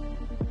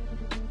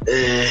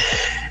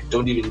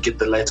don't even get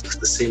the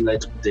same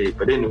light of day.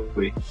 But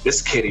anyway,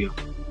 let's carry on.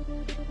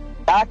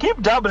 I keep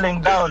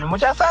doubling down.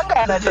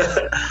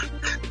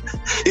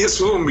 Yes,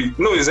 for me.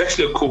 No, he's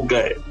actually a cool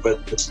guy,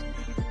 but.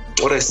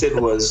 What I said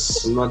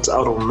was not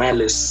out of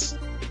malice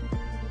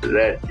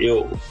that,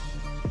 the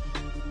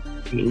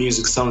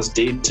music sounds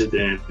dated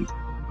and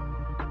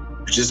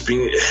just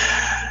being,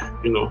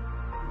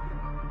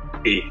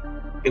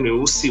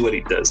 we'll see what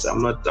he does.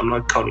 I'm not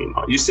counting him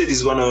out. You said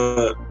he's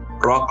gonna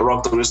rock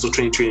the rest of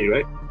 2020,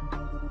 right?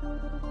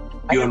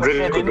 You're on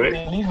record,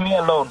 right? Leave me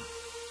alone.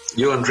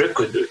 You're on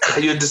record.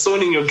 You're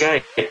disowning your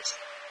guy.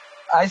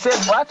 I said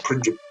what?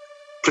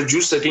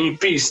 Producer, can you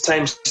please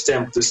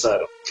timestamp this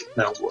out?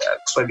 Now,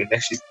 so I can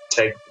actually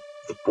tag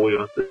the boy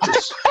on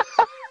this.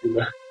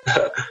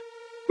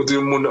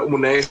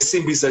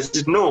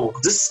 No,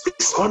 this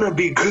is gonna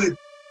be good.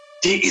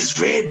 He is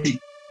ready.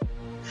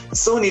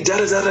 Sony,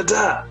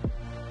 da.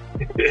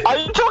 Are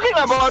you talking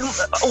about?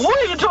 Who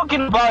are you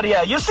talking about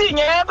here? You see,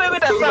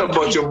 talking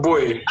about your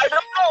boy. I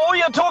don't know who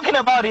you're talking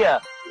about here.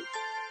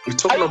 You're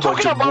talking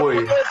about your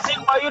boy.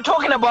 Are you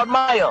talking about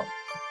Mayo?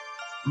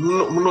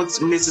 Not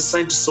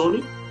assigned to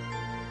Sony.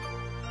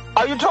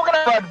 Are you talking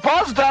about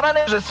Boss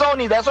Darane is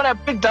Sony? That's when I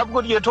picked up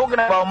what you're talking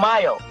about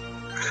Mayo.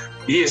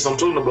 Yes, I'm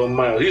talking about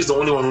Mayo. He's the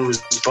only one who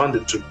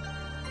responded to me.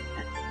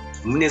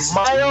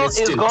 Mile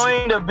is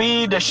going to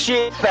be the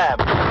shit, fam.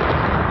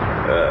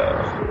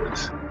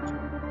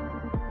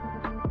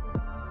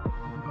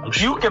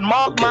 You can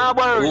mark my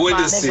words, my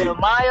nigga.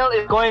 Mile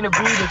is going to be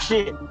the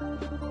shit.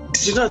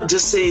 Did you not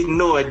just say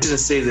no? I didn't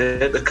say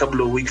that a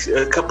couple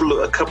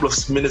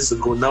of minutes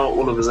ago. Now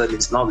all of a sudden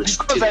it's now the shit.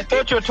 Because I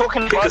thought you were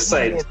talking about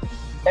Munetz,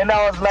 and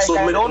I was like, so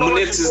I don't know.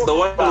 Munetz is the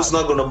one who's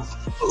not gonna.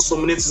 So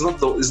Munetz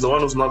is the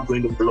one who's not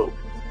going to blow.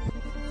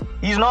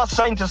 He's not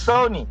signed to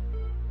Sony.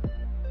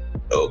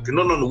 Okay,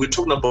 no. We're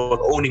talking about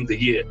owning the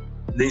year.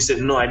 Then you said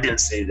no. I didn't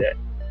say that.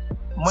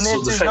 Munetz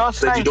So the is not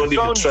fact that you signed to don't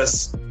even Sony.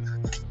 trust.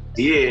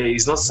 Yeah,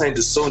 he's not signed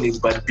to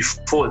Sony, but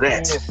before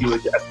that, Yes. you were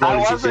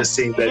acknowledging just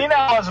saying that.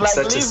 I was like,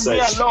 such and leave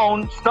me such.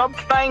 alone. Stop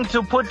trying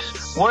to put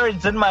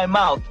words in my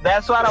mouth.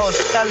 That's what I was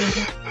telling you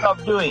to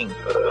stop doing.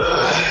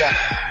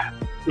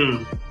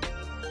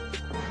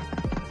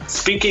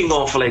 Speaking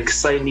of like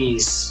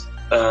signings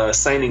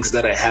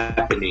that are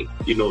happening,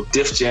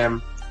 Def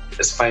Jam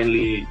is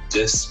finally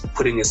just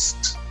putting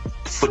its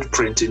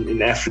footprint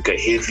in Africa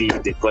heavy.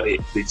 They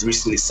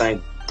recently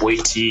signed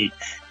Boiti.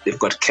 They've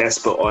got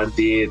Casper on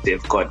there.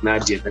 They've got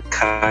Nadia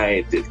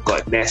Nakai. They've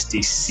got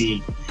Nasty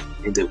C,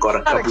 and they've got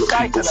a couple of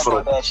people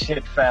from that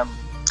shit, fam.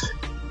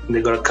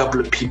 They got a couple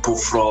of people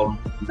from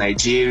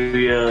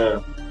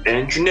Nigeria,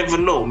 and you never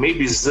know.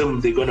 Maybe Zim,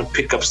 they're gonna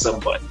pick up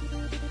somebody.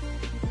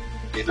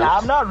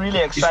 I'm not really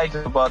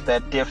excited about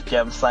that Def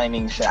Jam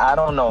signing shit. I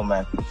don't know,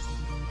 man.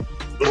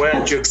 Why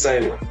aren't you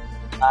excited?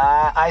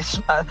 I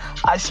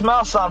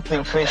smell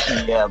something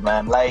fishy here,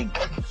 man. Like,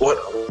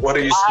 what are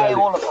you why smelling?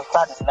 all of a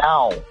sudden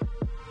now?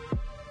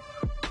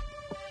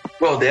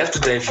 Well, they have to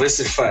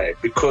diversify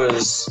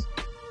because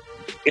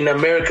in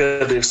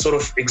America they've sort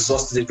of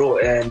exhausted it all,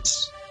 and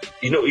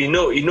you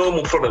know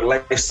more product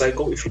life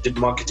cycle. If you did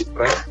marketing,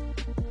 right?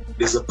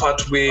 There's a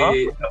part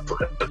where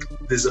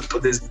there's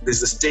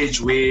a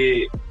stage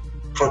where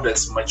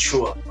products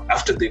mature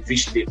after they've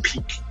reached their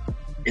peak,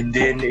 and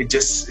then it's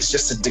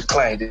just a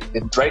decline.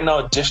 And right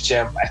now, Def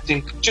Jam, I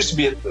think, just to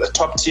be a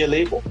top tier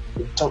label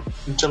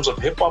in terms of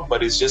hip hop,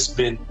 but it's just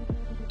been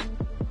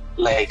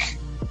like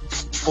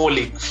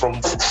falling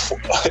from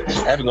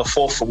having a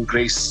fall from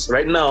grace.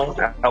 Right now,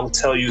 I'll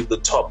tell you the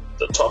top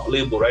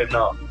label right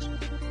now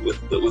with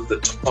the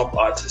top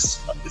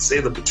artists. It's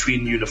either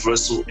between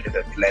Universal and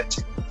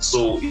Atlantic.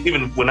 So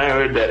even when I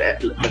heard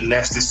that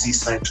Nasty C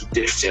signed to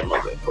Def Jam,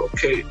 I'm like,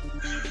 okay.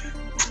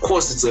 Of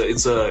course,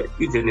 it's a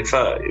even if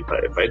I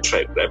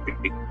tried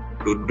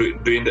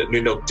doing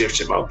that Def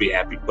Jam, I'll be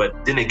happy.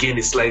 But then again,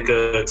 it's like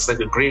a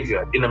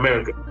graveyard in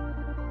America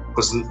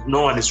because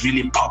no one is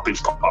really popping.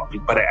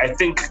 But I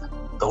think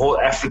the whole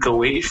Africa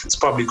wave is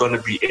probably going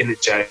to be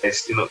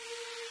energized, in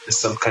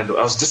some kind of.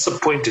 I was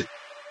disappointed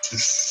to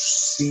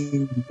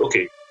see.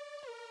 Okay,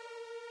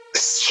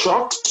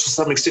 shocked to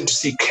some extent to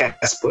see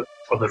Casper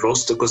on the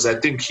roster because I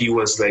think he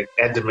was like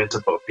adamant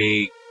about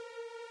being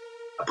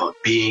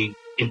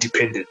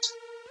independent.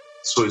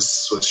 So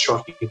it's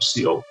shocking to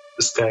see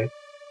this guy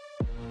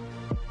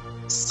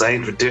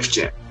signed with Def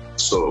Jam.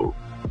 So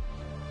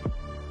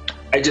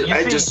I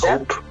just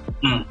hope.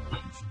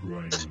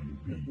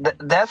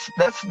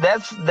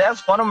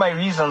 That's one of my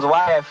reasons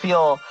why I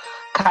feel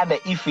kind of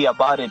iffy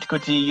about it.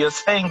 Kuti, you're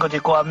saying Kuti,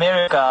 ko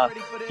America,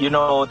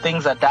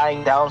 things are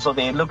dying down, so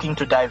they're looking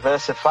to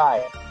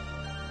diversify.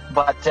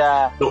 But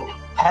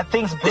had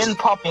things been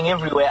popping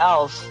everywhere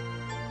else,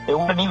 they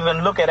wouldn't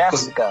even look at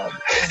Africa.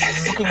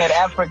 Looking at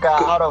Africa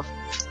out of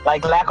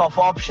like lack of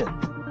options.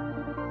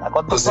 Like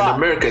what the Because in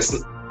America,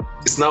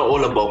 it's not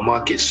all about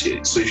market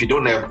share. So if you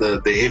don't have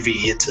the heavy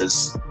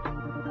hitters,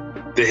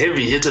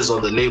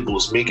 on the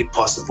labels make it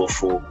possible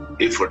for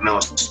now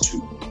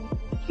to,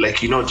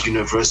 like at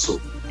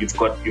Universal, you've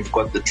got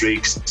the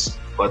Drakes,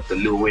 got the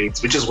Lil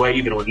Waynes, which is why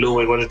even when Lil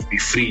Wayne wanted to be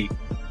free,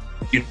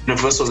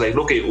 Universal was like,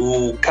 okay,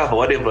 we'll cover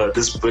whatever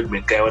this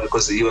Birdman guy wanted,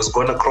 because he was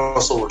going to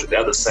cross over to the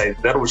other side.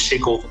 That will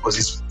shake over because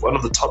he's one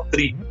of the top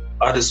 3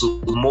 artists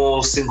with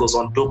more singles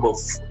on Billboard,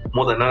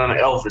 more than Nana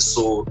Elvis.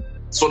 So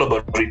it's all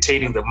about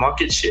retaining the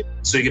market share.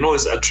 So you can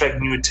always attract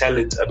new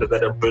talent under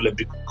that umbrella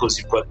because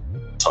you've got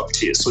top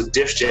tier. So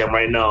Def Jam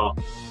right now,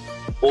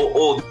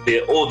 all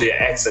their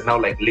acts are now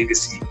like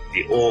legacy.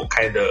 They all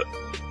kind of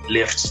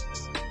left.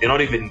 They're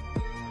not even.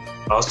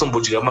 I was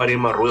talking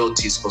about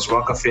royalties because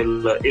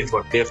Rockefeller,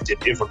 everyone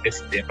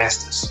left their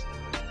masters.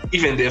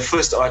 Even their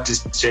first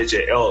artist,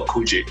 JJL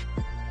Cool J,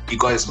 he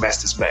got his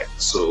masters back.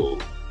 So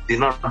they're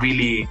not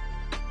really.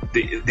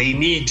 They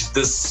need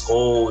this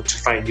all to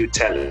find new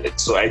talent.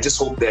 So I just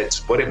hope that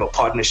whatever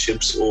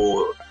partnerships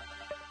or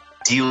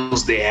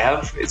deals they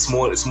have, it's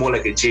more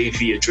like a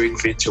JV, a joint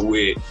venture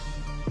where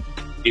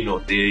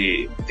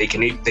they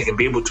can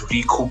be able to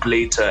recoup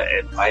later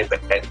and buy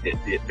back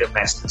their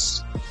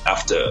masters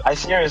after. I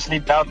seriously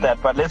doubt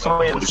that, but let's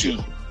wait and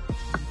see.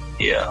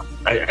 Yeah,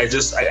 I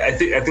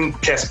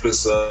think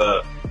Casper's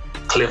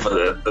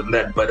cleverer than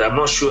that, but I'm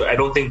not sure. I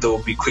don't think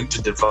they'll be quick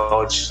to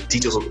divulge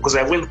details because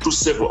I went through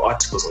several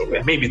articles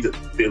already. Maybe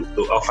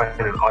I'll find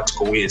an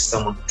article where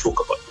someone will talk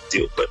about the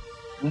deal, but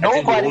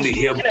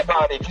nobody's talking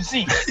about it. You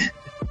see,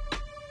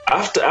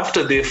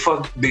 after they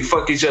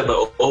fuck each other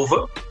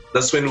over.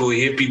 That's when we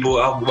hear people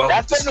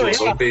That's when we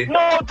hear,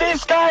 no,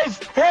 these guys,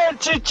 hey,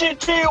 chi,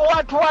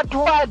 what?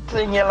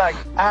 And you're like,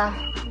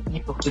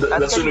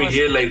 That's when we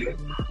hear like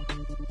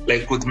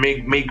with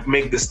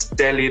make the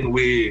stallion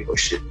way, oh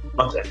shit.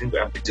 Not, I think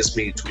I'm just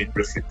making too many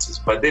references.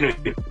 But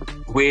anyway,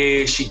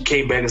 where she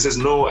came back and says,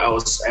 no, I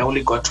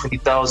only got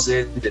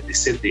 20,000, and they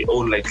said they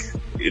own like,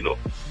 you know,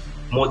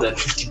 more than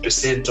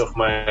 50% of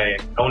I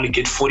only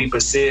get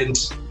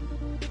 40%.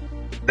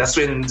 That's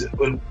when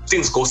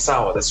things go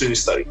sour. That's when we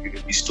start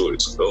hearing these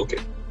stories. Okay,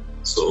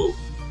 so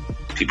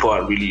people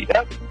are really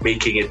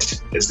making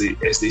it as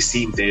they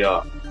seem they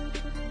are.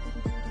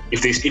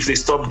 If they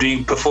stop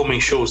performing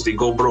shows, they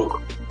go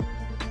broke.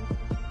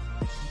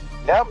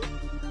 Yep.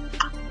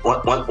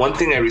 One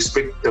thing I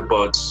respect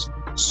about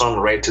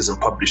songwriters and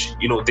publishing,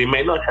 you know, they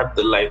may not have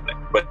the limelight,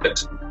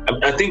 but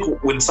I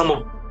think when some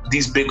of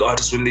these big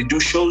artists, when they do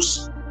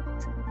shows,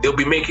 they'll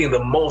be making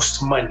the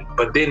most money.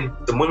 But then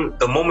the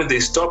moment they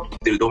stop,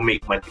 they don't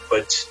make money.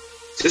 But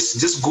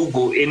just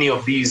Google any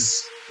of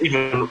these,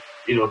 even,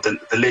 you know, the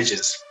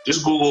legends.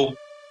 Just Google,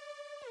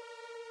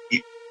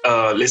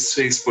 let's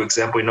say, for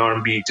example, in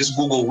R&B, just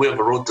Google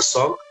whoever wrote the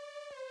song,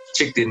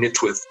 check their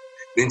net worth,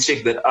 then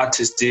check that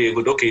artist there.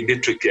 But okay,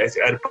 network,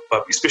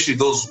 especially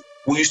those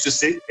who used to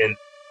sing and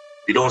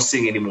they don't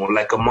sing anymore,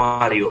 like a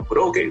Mario. But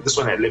okay, this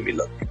one, let me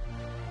look.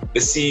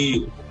 Let's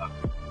see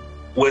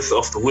worth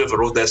of whoever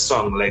wrote that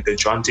song, like a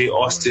Jonte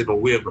Austin or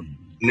whoever. And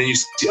then you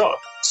see,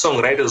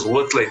 songwriters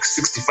worth like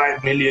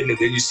 65 million, and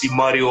then you see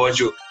Mario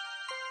Ojo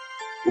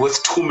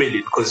worth 2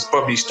 million because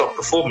probably stopped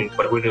performing.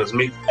 But when he was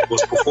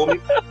performing,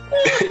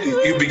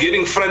 you'll be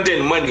getting front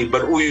end money,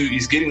 but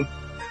he's getting,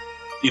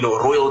 you know,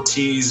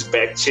 royalties,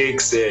 back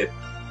checks, and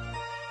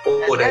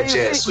all that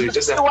jazz. So you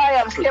just have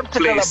to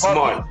play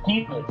smart.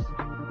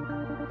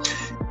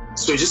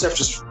 So you just have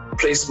to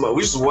play smart,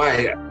 which is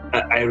why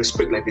I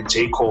respect like a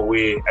J. Cole,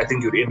 where I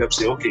think you'd end up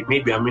saying, okay,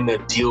 maybe I'm in a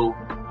deal,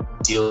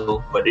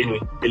 but anyway,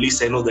 at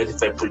least I know that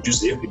if I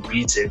produce every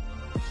beat and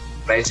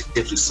write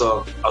every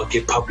song, I'll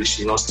get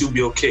publishing, I'll still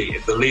be okay.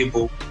 If the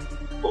label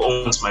who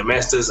owns my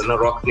masters and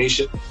Rock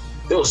Nation,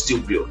 they'll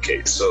still be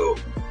okay. So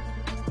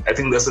I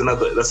think that's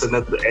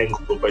another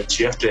angle, but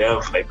you have to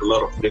have like a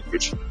lot of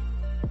leverage.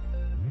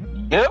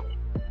 Yep.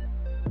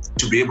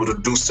 To be able to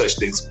do such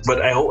things.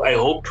 But I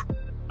hope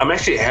I'm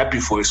actually happy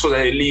for it, so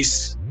that at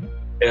least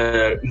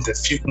in the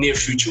near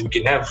future we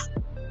can have,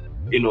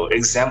 you know,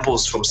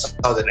 examples from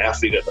Southern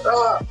Africa.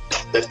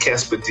 That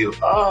Casper deal.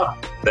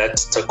 That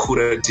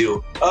Takura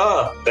deal.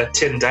 That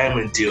 10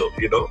 Diamond deal.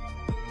 You know,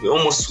 we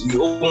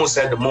almost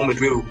had the moment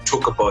where we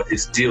talk about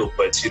his deal,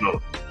 but you know,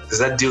 there's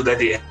that deal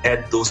that he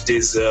had those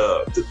days.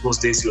 Those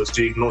days he was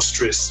doing No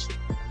Stress.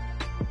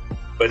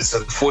 But it's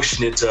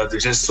unfortunate.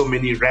 There's just so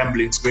many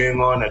ramblings going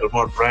on. I don't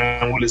know what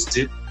Brian Willis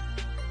did.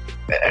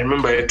 I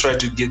remember I tried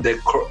to get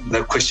that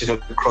question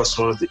across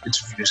one of the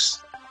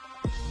interviews,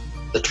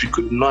 that we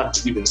could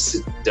not even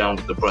sit down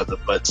with the brother,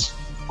 but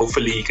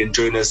hopefully he can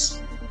join us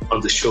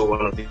on the show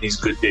one of these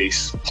good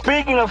days.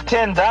 Speaking of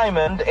 10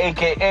 Diamond,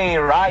 aka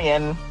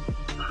Ryan.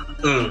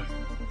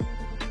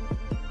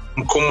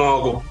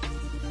 Mkomago,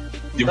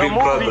 your big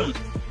brother.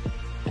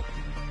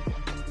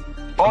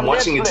 I'm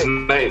watching it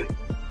tonight.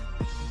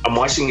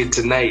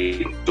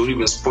 Don't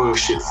even spoil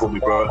shit for me,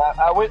 bro.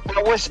 I wish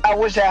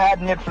I had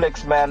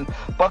Netflix, man.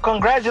 But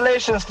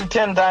congratulations to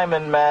 10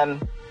 Diamond, man.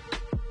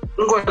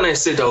 When I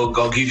said I'll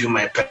give you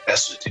my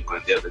password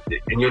the other day,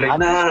 and you're like,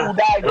 nah,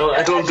 no,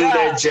 I don't do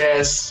that,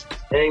 Jazz.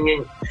 I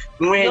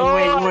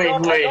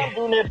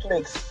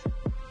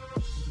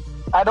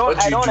don't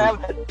do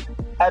Netflix.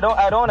 I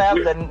don't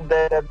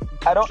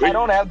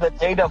have the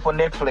data for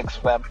Netflix,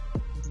 fam.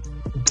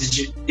 Did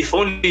you? If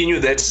only you knew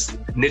that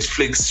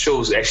Netflix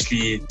shows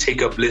actually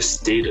take up less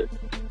data.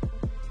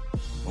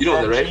 You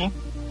know that, right?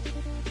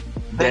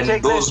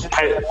 Than those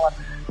pirate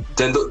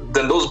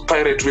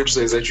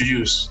websites that you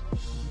use.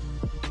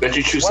 That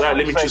you choose. Let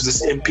me choose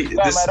this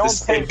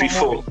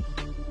MP4.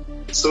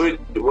 So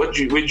where'd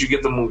you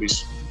get the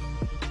movies?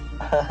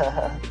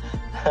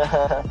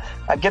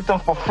 I get them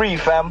for free,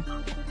 fam.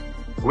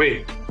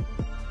 Where?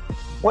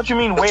 What you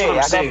mean where?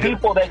 I got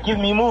people that give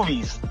me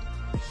movies.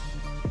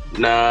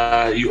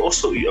 Nah,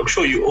 I'm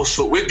sure you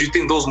also. Where do you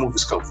think those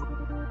movies come from?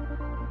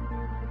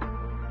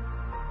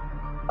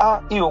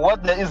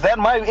 Is that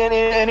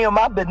any of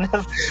my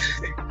business?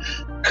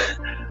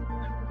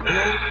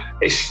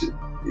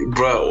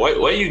 Bro,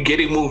 why are you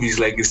getting movies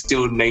like it's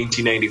still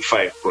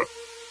 1995, bro?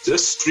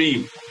 Just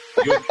stream.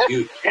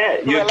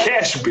 You're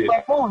cash bit.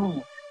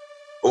 Why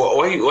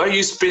are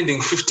you spending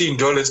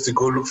 $15 to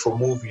go look for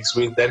movies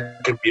when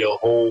that could be a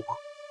whole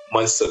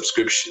month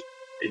subscription?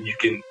 And you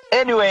can.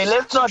 Anyway,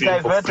 let's not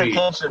divert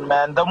attention,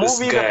 man. The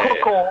movie The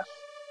Cuckoo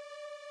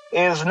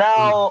is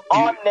now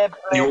on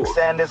Netflix,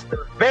 and it's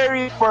the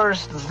very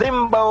first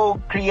Zimbo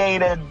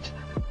created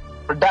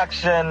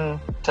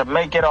production to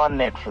make it on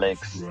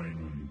Netflix.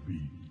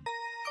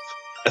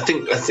 I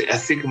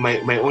think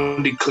my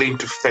only claim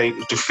to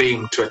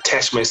fame to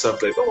attach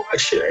myself like, oh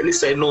shit, at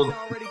least I know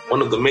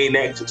one of the main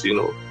actors, you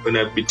know, when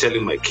I'd be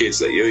telling my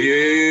kids like,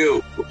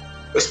 yo,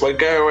 that's my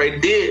guy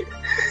right there.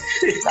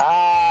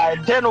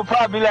 Then will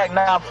probably be like,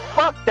 nah,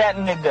 fuck that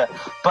nigga.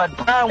 But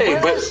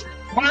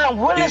Brian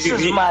Willis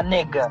is my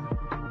nigga.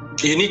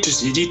 You need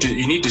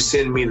to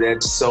send me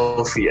that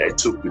selfie I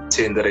took with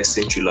 10 that I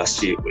sent you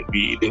last year when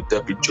we linked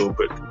up in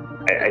Joburg.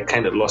 I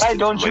kind of lost it. Why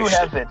don't you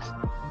have it?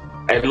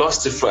 I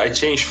lost it. I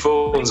changed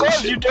phones.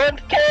 Because you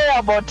don't care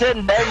about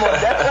 10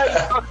 diamonds.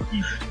 That's why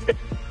you don't.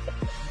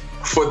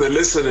 For the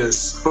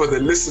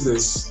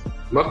listeners,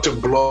 not to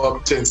blow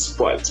up 10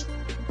 spot.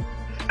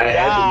 I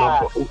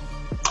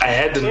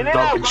had an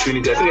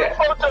opportunity. I think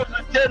photos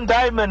of 10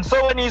 diamonds.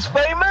 So when he's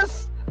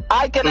famous,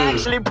 I can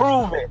actually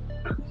prove it.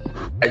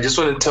 I just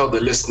want to tell the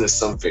listeners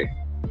something.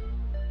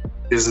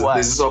 This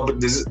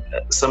is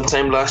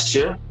sometime last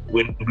year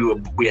when we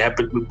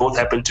both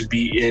happened to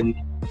be in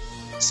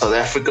South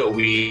Africa.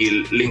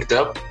 We linked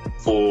up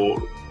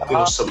for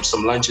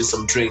some lunch and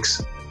some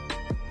drinks,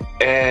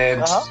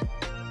 and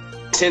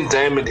 10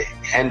 Diamond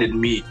handed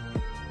me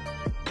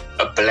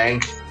a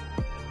blank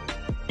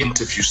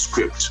interview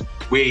script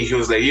where he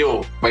was like,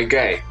 "Yo, my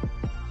guy,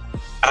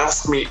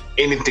 ask me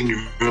anything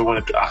you ever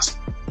wanted to ask."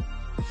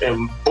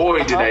 And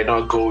boy, did I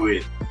not go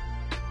in.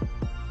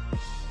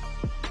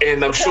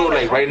 And I'm sure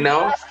like right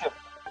now,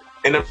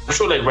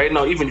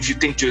 even if you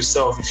think to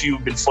yourself, if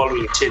you've been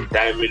following 10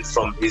 Diamond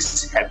from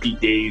his happy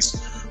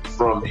days,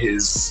 from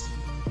his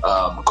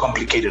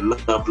complicated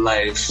love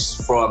life,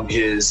 from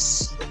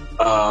his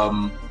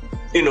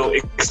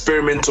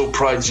experimental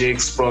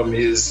projects, from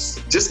his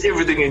just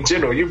everything in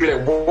general, you'd be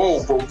like, whoa.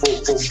 So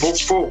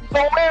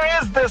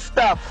where is this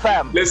stuff,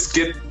 fam? Let's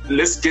get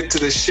to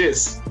the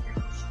shits.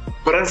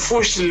 But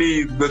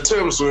unfortunately, the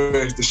terms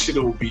were the shit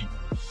will be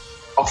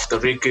off the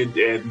record,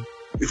 and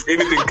if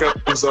anything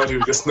comes out,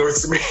 you just know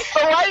it's me.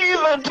 So why are you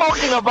even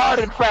talking about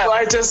it, fam?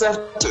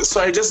 So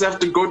I just have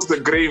to go to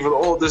the grave with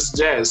all this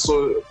jazz.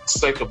 So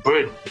it's like a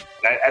burden.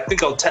 I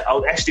think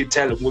I'll actually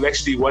tell him. We'll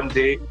actually one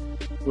day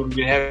when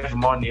we have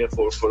him on here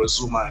for a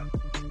Zoom on,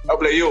 I'll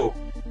be like, yo,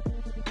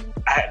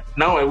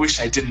 now I wish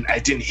I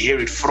didn't hear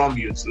it from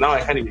you. So now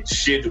I can't even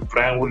share it with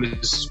Brian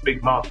Willis'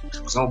 big mouth,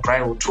 because now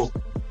Brian will talk.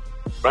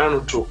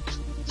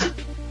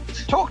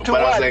 Talk to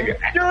what? Like,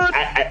 you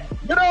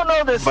don't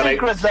know the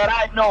secrets that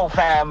I know,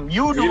 fam.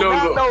 You do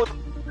not know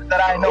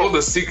that I know. All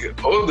the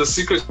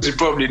secrets you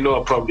probably know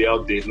are probably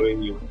out there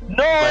knowing you.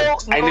 No.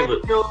 I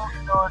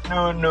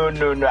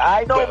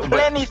know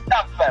plenty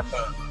stuff, fam.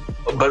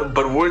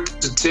 But word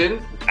to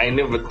 10, I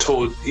never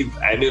told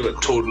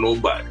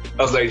nobody.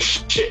 I was like,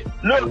 shit.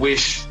 Look, I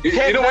wish.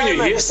 You know when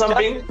you hear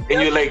something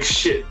and you're like,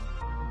 shit.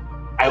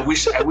 I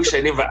wish I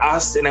never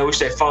asked, and I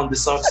wish I found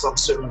this out some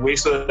certain way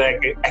so that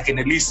I can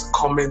at least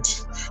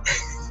comment.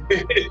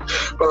 But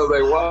I was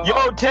like, wow.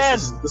 Yo, 10.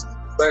 This is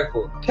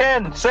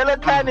 10.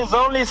 Celatine is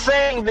only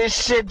saying this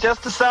shit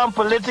just to sound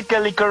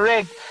politically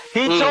correct.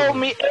 He told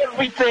me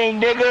everything,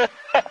 nigga.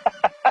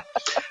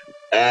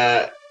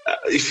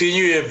 If he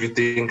knew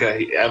everything,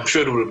 I'm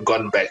sure it would have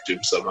gone back to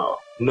him somehow.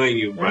 Knowing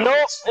you, Brian.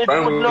 No, it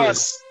would not.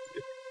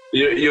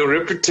 Your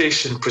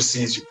reputation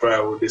precedes you,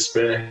 bro. This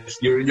man,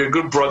 you're a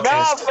good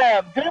broadcaster.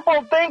 Nah, fam.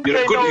 People think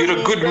you're a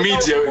good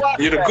media.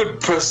 You're a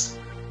good person.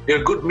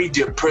 You're a good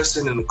media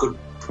person and a good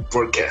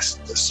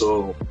broadcaster.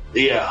 So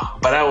yeah,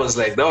 but that was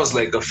like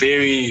a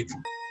very.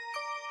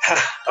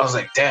 I was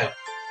like, damn.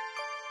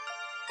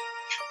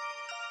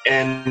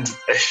 And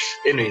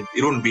anyway,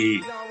 it wouldn't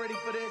be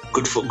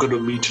good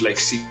of me to like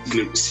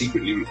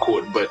secretly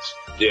record, but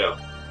yeah.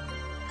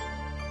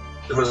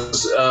 It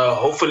was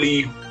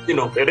hopefully,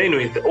 but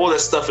anyway, all that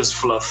stuff is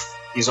fluff.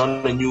 He's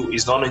on a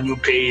new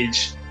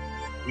page,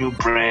 new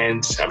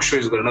brand. I'm sure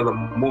he's got another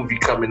movie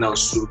coming out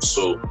soon.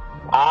 So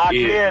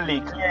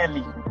clearly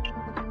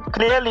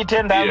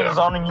 10 Diamond is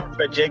on a new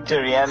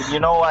trajectory, and you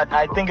know what?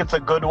 I think it's a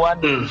good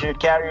one. You should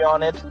carry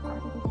on it.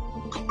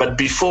 But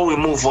before we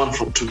move on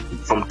from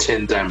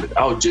 10 Diamond,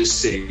 I'll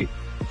just say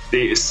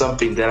there is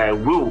something that I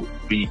will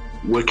be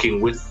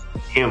working with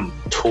him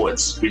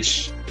towards,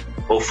 which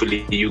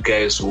hopefully you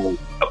guys will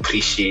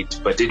appreciate.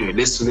 But anyway,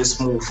 let's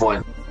move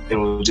on,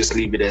 and we'll just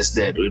leave it as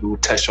that. We'll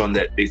touch on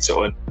that later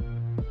on.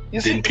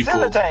 Then people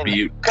will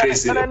be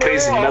praising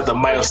another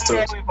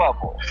milestone.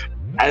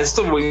 And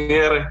still,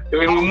 we're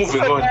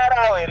moving on.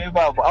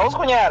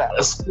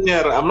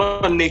 I'm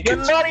not naked.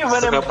 You're not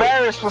even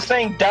embarrassed for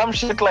saying dumb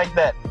shit like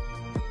that.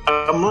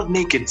 I'm not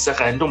naked,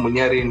 Saka. I don't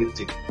munyara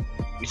anything.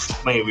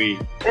 It's my way.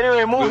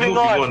 Anyway, moving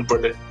on,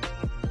 brother.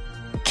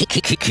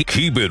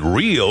 Keep It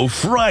Real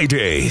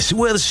Fridays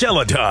with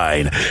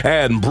Celatine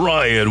and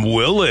Brian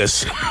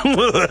Willis.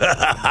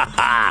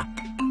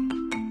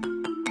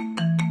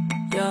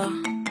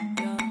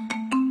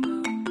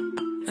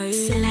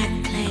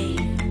 Select play.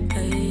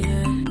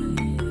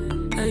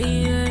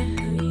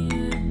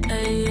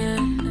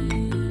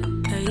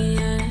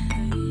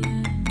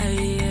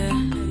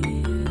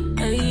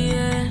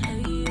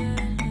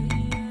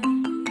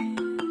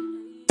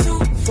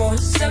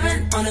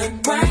 On the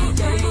grind,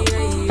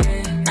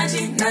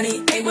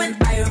 1998 when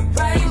I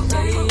arrived.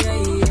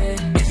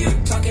 If you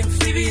talking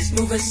freebies,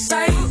 move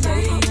aside.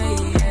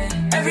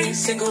 Every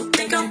single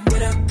thing come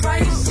with a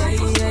price.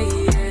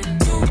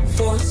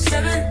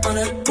 247 on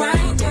a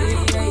grind.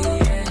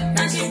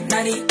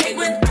 1998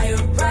 when I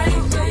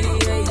arrived.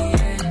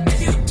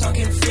 If you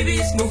talking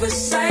freebies, move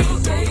aside.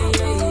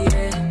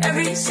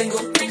 Every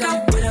single thing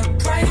come with a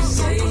price.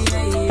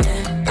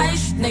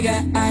 Ice,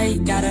 nigga, I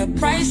got a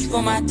price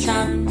for my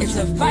time. It's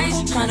a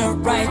vice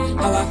tryna write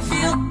how I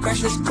feel.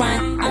 Precious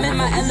crime, I'm in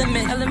my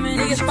element.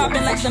 Niggas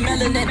popping like some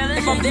melanin.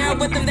 If I'm there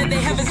with them, then they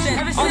haven't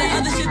sent. All that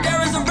other shit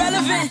there is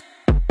irrelevant.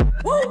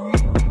 Woo!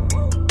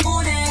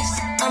 Who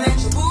next? I'm at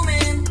your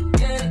booming.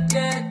 Yeah,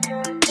 yeah.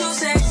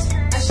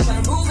 2-6, that's just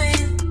tryna move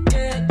in.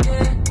 Yeah,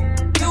 yeah.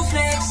 New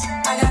flex,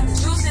 I got the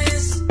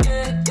juices.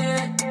 Yeah,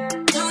 yeah.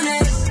 Do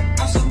next,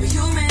 I'm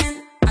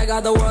superhuman. I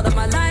got the world on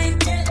my line.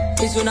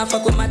 Please do not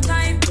fuck with my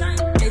time.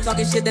 They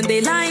talking shit, then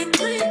they lying.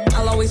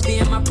 I'll always be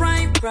in my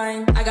prime.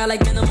 I got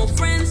like minimal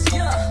friends.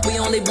 We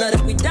only blood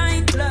if we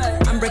dine.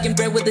 I'm breaking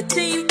bread with the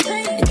team,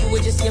 and you were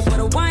just here for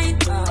the wine.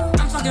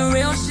 I'm talking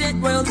real shit,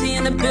 royalty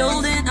in the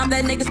building. I'm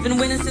that nigga's been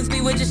winning since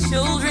we were just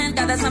children.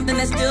 Got that something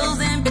that stills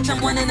in, bitch, I'm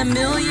 1 in a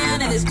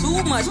million, and it's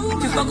too much.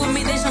 If you fuck with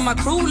me, they show my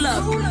crew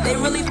love. They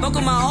really fuck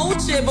with my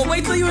old shit, but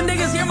wait till you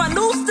niggas hear my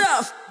new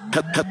stuff.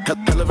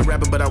 Hell of a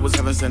rapper, but I was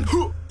heaven sent.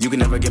 You can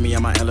never get me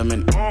out my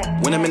element.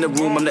 When I'm in the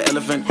room, I'm the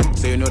elephant.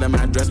 So you know that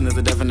my dressing is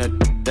a definite.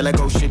 They're like,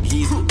 oh shit,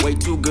 he's way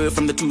too good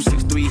from the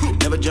 263.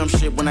 Never jump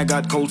shit when I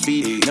got cold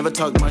feet. Never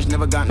talk much,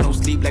 never got no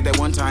sleep. Like that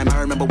one time, I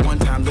remember one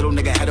time, little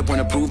nigga had a point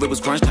to prove. It was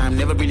crunch time,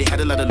 never really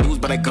had a lot to lose,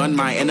 but I gunned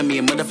my enemy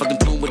a motherfucking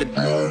tune with it.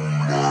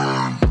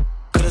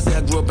 Could've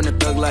said I grew up in a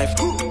thug life.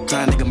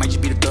 Trying nigga might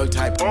just be the thug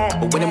type.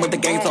 But when I'm with the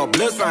gang, it's all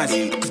blood signs.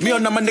 Cause me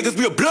and all my niggas,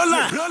 we a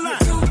bloodline.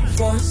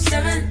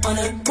 247 on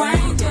a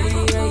grind.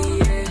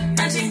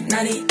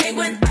 1998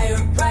 when I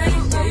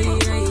arrived.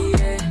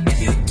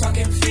 If you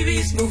talking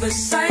freebies, move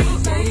aside.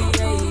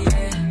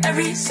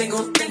 Every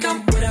single thing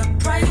come with a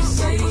price.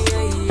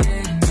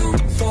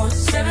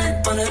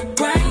 247 on a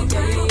grind.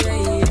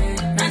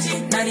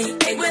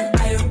 1998 when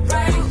I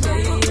arrived.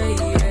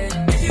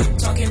 If you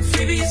talking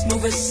freebies,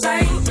 move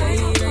aside.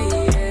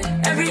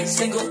 Every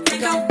single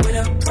thing come with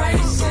a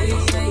price.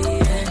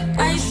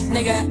 Ice,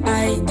 nigga,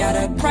 I got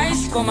a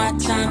price for my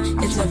time.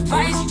 It's a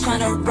vice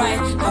tryna write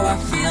how I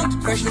feel.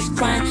 Precious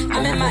crime,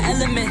 I'm in my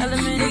element.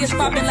 Niggas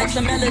popping like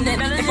some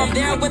melanin. If I'm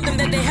there with them,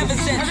 then they haven't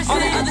sent. All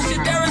that other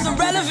shit there is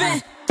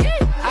irrelevant.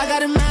 I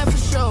got a man for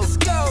sure.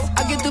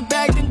 I get the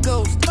bag, then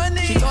ghost.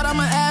 She thought I'm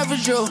an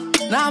average, yo.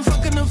 Now I'm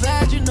fucking a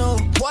vaginal.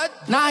 What?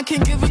 Now I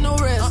can't give her no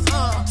rest.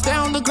 Stay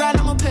on the grind,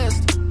 I'm a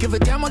pest. Give a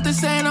damn what they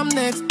saying, I'm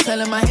next.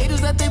 Telling my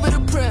haters that they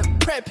better prep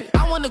it.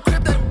 I want a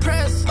crib that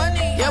impress.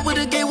 Yeah, with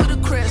a gay with a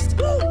crest.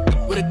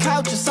 With a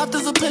couch as soft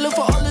as a pillow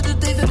for all of the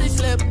days that they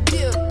slept.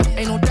 Yeah,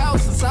 ain't no doubt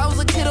since I was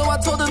a kiddo, I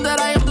told them that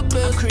I am the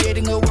best.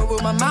 Creating a world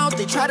with my mouth,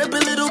 they try to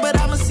belittle, but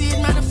I'ma see it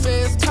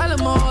manifest. Tell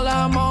them all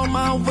I'm on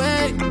my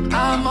way,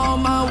 I'm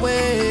on my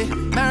way.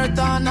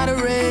 Marathon, not a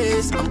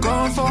race, I'm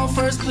going for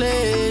first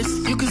place.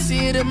 You can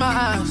see it in my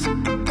eyes,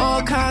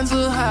 all kinds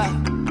of high,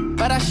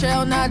 but I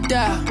shall not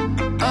die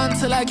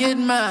until I get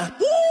mine.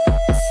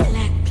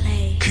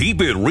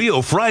 Keep It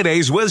Real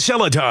Fridays with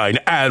Celatine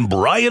and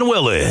Brian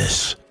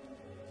Willis.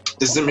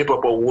 This is Hip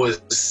Hop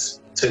Awards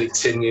turning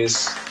 10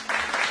 years.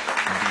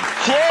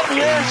 10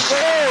 years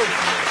old!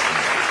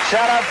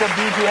 Shout out to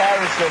B.P.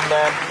 Harrison,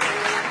 man.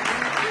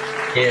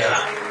 Yeah.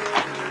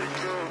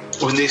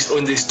 When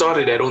they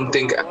started, I don't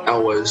think I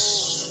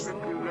was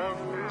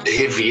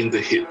heavy in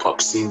the hip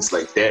hop scenes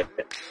like that.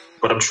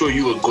 But I'm sure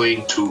you were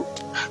going to.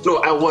 No,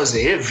 I was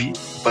heavy,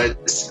 but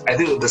I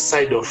think the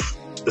side of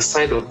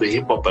the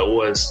hip hop I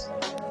was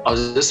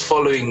just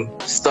following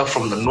stuff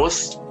from the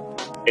north,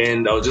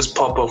 and I'll just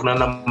pop off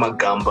Nana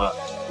Magamba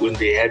when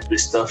they had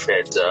this stuff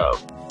at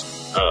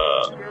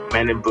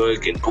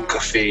Manenberg and Book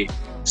Cafe.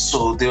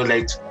 So they were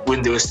like,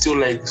 when they were still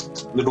like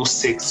little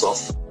sects of,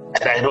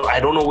 and I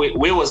don't know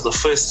where was the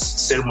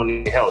first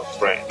ceremony held,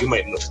 Brian? You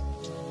might know.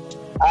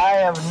 I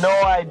have no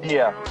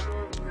idea.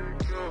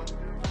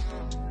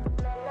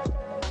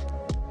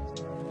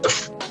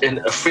 And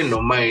a friend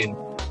of mine,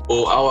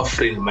 or our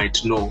friend,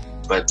 might know,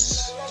 but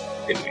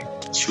anyway,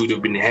 she would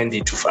have been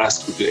handy to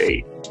ask with the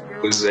A,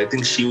 because I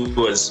think she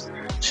was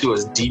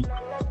deep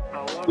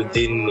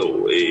within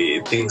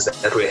things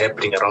that were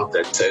happening around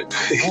that time.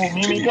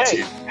 Mimi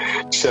K.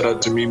 Shout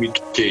out to Mimi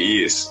K.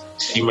 Yes,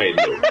 she might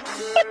know.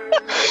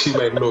 She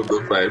might know the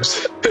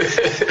vibes,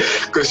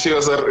 because she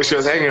was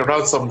hanging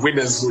around some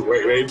winners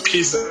were in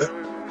peace.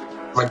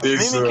 But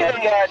this, Mimi K,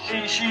 yeah,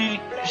 she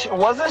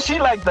wasn't she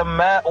like the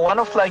one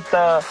of like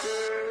the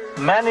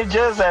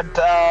managers at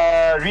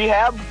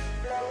Rehab?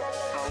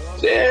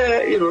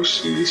 Yeah, you know,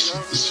 she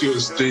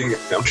was doing.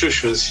 I'm sure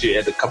she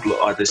had a couple of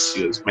artists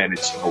she was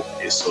managing over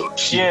there. So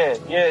she was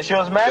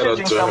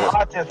managing some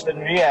artists in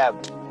Rehab.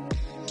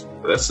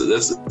 That's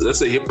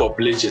a hip hop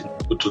legend.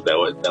 Go to that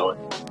one.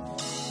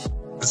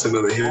 That's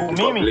another hip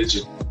hop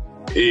legend.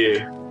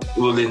 Yeah,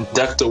 we'll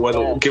induct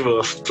her give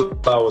her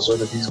flowers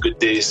one of these good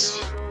days.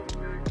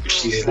 If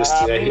she's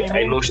listening.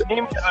 I know.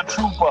 Mimi is a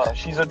trooper.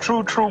 She's a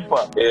true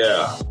trooper.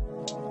 Yeah.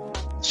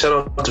 Shout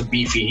out to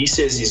Beefy. He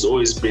says he's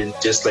always been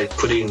just like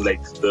putting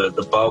like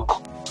the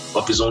bulk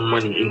of his own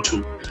money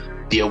into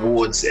the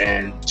awards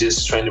and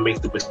just trying to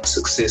make them a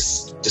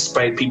success,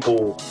 despite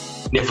people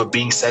never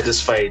being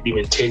satisfied.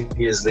 Even 10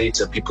 years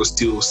later, people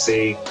still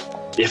say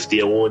if the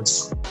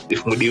awards,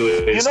 if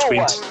Mudiwa is 20.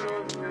 What?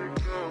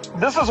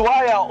 This is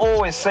why I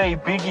always say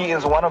Biggie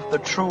is one of the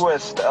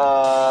truest,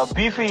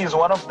 Beefy is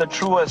one of the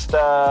truest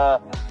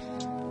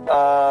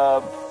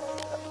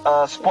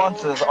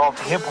sponsors of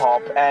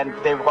hip-hop, and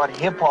they've got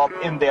hip-hop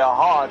in their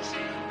hearts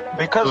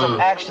because of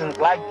actions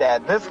like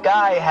that. This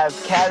guy has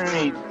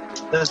carried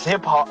the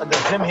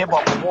Zim Hip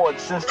Hop Award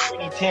since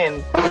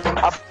 2010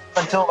 up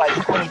until like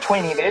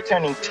 2020. They're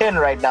turning 10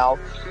 right now.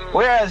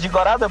 Whereas you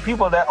got other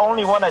people that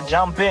only want to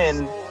jump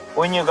in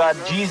when you got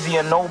Jeezy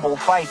and Noble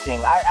fighting.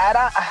 I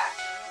don't,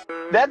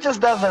 that just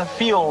doesn't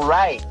feel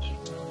right.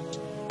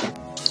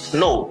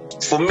 No,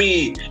 for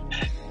me,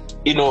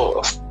 you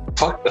know,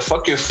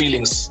 fuck your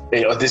feelings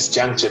at this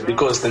juncture,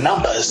 because the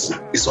numbers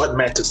is what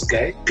matters,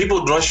 guy.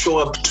 People don't show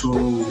up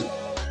to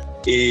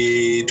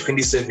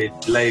 27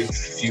 live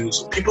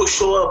views. People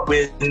show up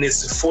when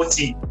it's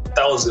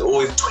 40,000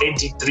 or it's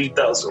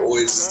 23,000 or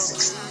it's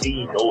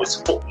 16 or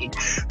it's 14.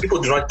 People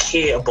do not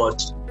care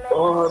about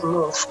for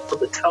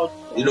the count.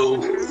 You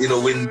know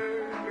when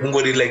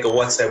somebody like a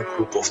WhatsApp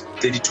group of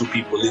 32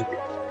 people in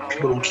there,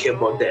 people don't care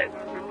about that.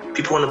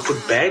 People want to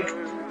put back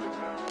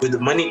where the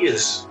money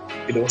is.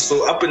 You know,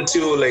 so up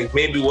until like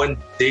maybe one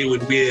day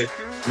when we're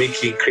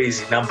making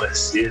crazy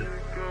numbers, yeah,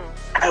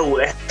 I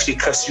will actually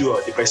cuss you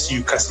out if I see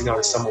you cussing out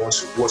at someone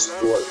who wants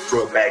to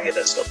throw a bag at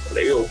us.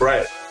 Like, yo,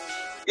 Brian,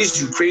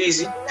 is you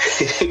crazy?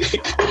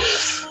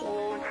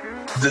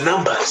 The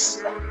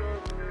numbers,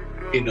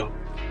 you know,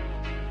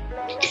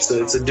 it's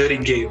a dirty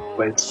game,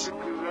 but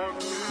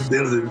at the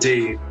end of the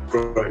day,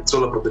 bro, it's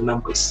all about the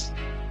numbers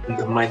and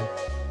the money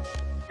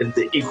and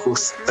the equal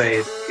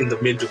side in the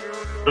middle.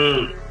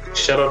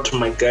 Shout out to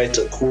my guy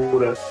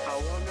Takura.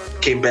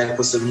 Came back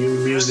with some new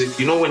music.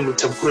 You know, when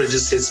Takura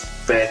just sits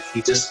back,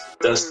 he just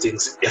does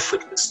things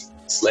effortlessly.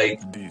 It's like,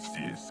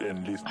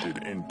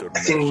 I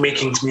think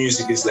making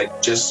music is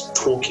like just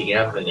talking,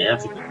 having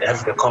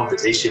a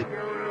conversation.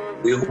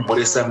 What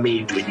Morissa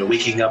made when you're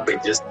waking up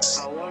and just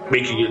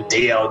making your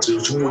day out.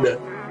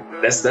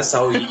 That's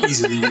how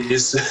easily it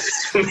just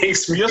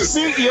makes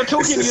music. You're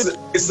talking.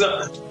 It's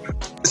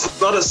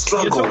not a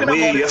struggle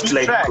where you have to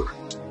like.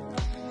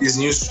 His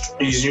new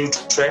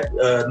track,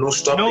 No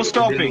Stopping. No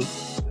Stopping.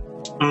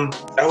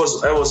 I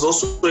was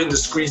also in the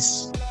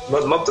streets,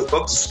 not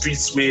the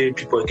streets where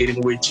people are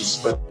getting wages,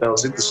 but I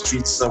was in the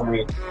streets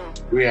somewhere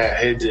where I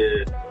had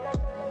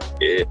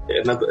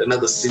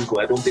another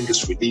single. I don't think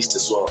it's released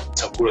as well.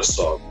 Takura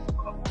song.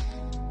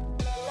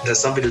 It has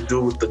something to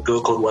do with the girl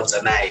called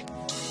Watanabe.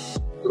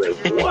 Like,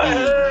 what?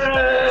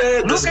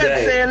 This Look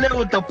at Sele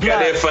with the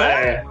plot.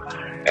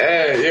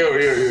 Hey, yo.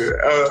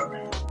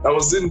 I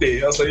was in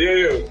there. I was like,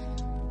 yo.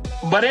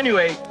 But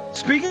anyway,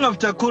 speaking of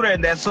Takura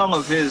and that song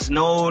of his,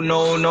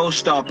 No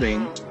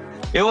Stopping,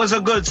 it was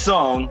a good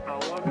song,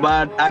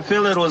 but I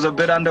feel it was a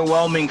bit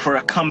underwhelming for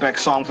a comeback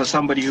song for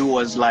somebody who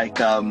was like,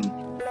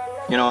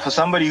 for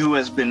somebody who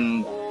has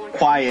been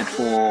quiet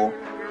for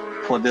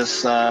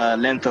this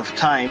length of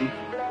time.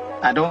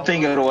 I don't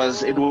think it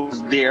was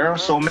there.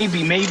 So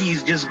maybe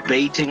he's just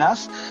baiting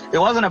us. It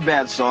wasn't a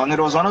bad song. It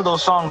was one of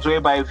those songs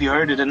whereby if you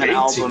heard it in an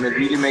album, it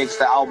really makes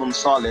the album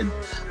solid,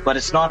 but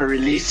it's not a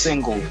release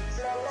single.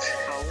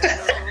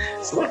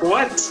 It's not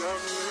what?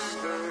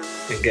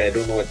 That guy, I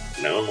don't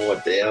know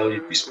what the hell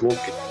you'd be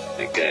smoking.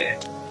 That guy.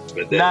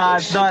 Nah,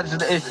 it's not.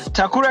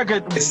 Takura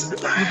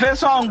the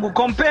song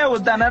compare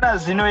with another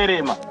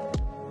Zinoirema.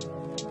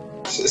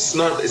 It's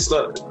not.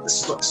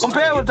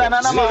 Compare with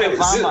another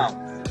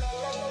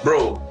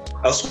bro.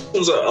 I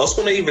was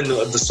gonna even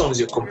know the songs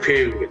you're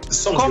comparing with. The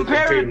songs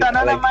compare with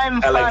another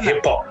I like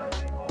hip hop.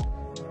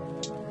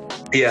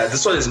 Yeah,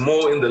 this one is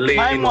more in the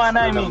lane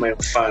of my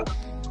fan.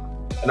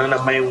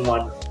 Another main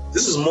one.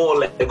 This is more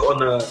like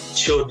on a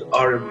chilled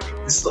R&B.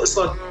 It's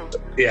not.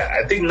 Yeah,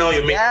 I think now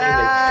you're making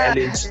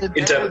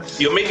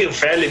you're making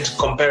valid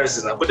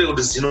comparisons. I put it with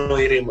this,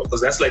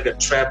 because that's like a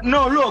trap.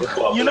 No, look,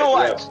 you know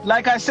what? Rap.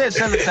 Like I said,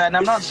 Celestine,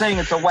 I'm not saying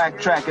it's a whack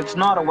track. It's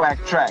not a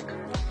whack track.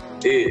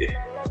 Yeah.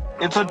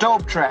 It's a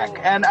dope track,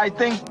 and I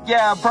think,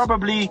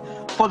 probably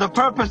for the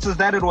purposes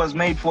that it was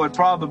made for, it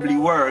probably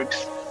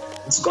works.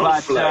 It's gonna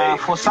fly.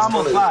 For some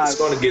of us, it's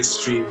gonna get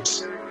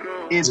streams.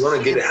 It's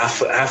gonna get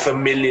half a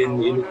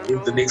million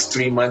in the next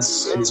 3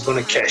 months, and it's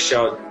gonna cash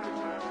out.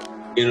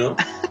 You know,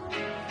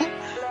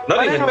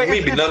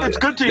 it's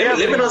good to hear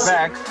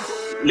back.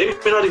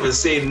 Let me not even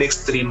say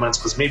next 3 months,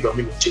 because maybe I'm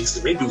even jinxing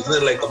it. Maybe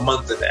within like a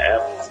month and a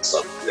half or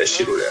something. That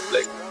shit would have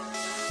like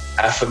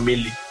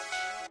 500,000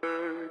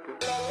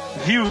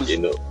 views. You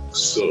know,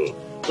 so.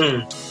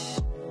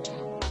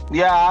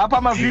 Yeah,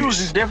 Apama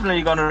views is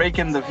definitely gonna rake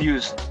in the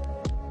views.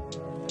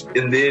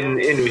 And then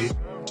anyway,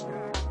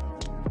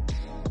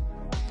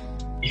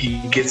 he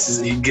gets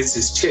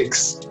his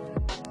chicks.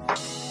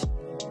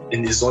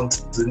 and he's on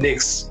to the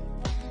Knicks.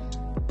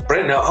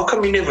 Right now, how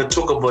come you never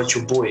talk about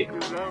your boy?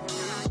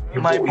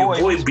 My boy.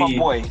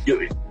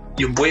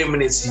 Your boy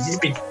minutes. He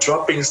be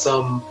dropping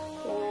some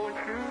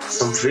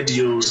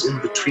videos in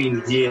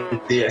between here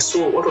and there. I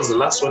saw, what was the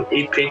last one?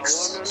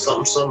 Apex,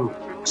 some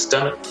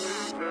stunner.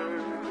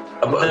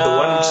 About the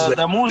one which is like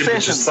the Moon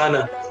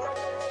Session.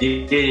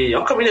 Yeah.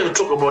 How come you never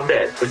talk about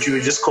that? But you were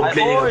just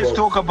complaining. I always about...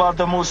 talk about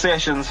the Moon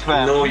Sessions,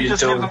 fam. No, you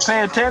just don't. never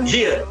pay attention.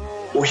 Here.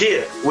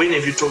 When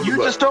have you talked about? You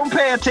just don't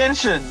pay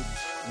attention.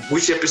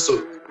 Which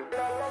episode?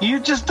 You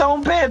just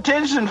don't pay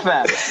attention,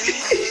 fam.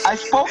 I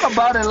spoke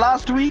about it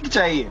last week,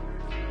 Jay.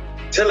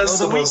 Tell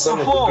us about some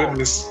of the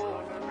goodness.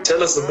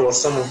 Tell us about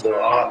some of the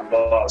hot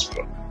bars,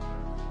 bro.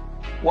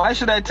 Why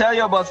should I tell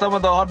you about some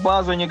of the hot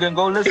bars when you can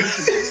go listen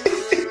to this?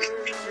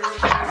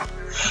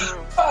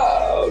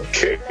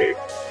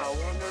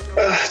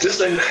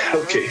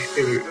 Okay.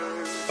 Anyway,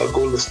 I'll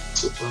go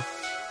listen to them.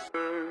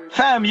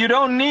 Fam, you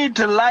don't need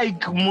to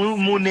like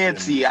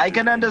Munetsi. I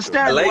can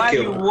understand why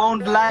you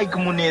won't like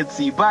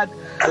Munetsi, but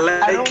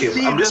I don't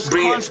see this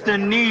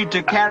constant need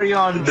to carry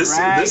on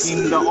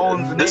dragging the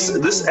own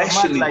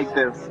name like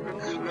this.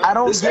 I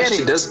don't get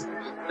it.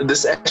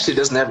 This actually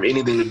doesn't have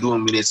anything to do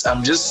with minutes. I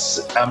was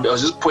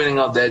just pointing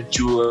out that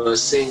you were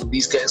saying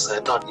these guys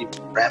are not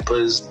even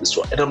rappers.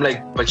 And I'm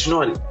like, but you know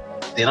what?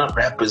 They're not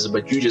rappers,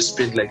 but you just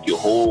spent like your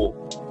whole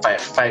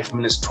five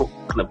minutes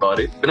talking about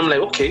it. And I'm like,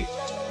 okay,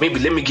 maybe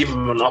let me give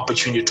him an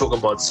opportunity to talk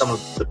about some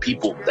of the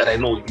people that I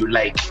know you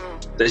like,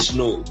 that you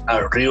know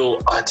are real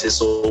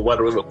artists or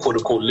whatever, quote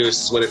unquote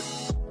lyricists, whatever.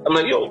 I'm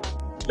like, yo,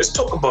 let's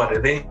talk about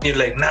it. Then you're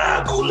like,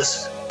 nah, go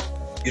listen.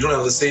 You don't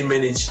have the same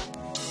energy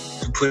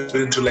to put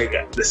into like,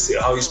 let's say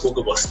how you spoke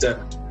about Stan.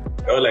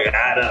 You're like,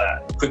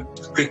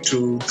 quick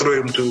to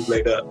throw him to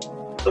like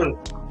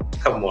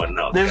come on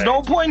now. There's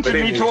no point in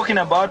me talking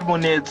about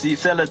Munetsi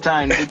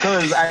Celatine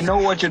because I know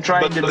what you're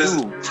trying to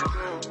do.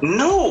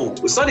 No,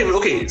 it's not even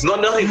okay. It's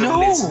not nothing.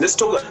 Let's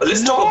talk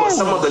about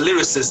some of the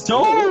lyricists.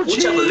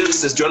 Which other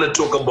lyricists do you want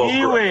to talk about?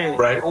 Anyway,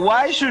 right?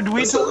 Why should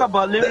we talk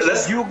about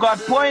lyricists? You got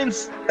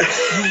points.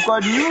 You've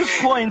got news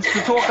points to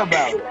talk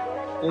about.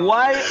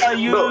 Why are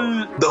you?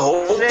 No, the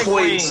whole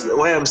point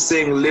why I'm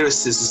saying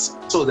lyricists is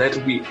so that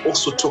we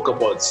also talk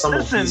about some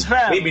of these.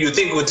 Fam, maybe you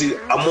think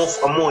I'm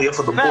more here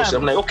for the bullshit.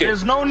 I'm like, okay.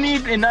 There's no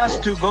need in us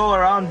to go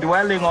around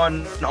dwelling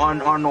on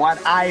what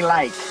I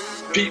like.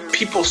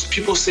 People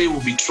say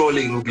we'll be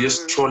trolling, we'll be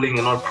just trolling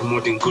and not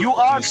promoting good You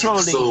are music.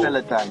 trolling,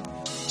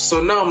 Celatine.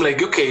 So now I'm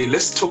like, okay,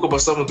 let's talk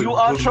about some of the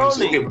good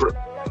music. Okay,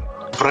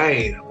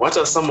 Brian, what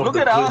are some of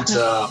the good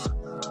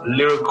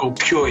lyrical,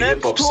 pure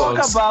hip-hop songs?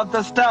 Let's talk about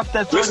the stuff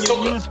that's on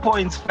your news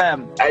points,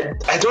 fam. I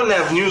don't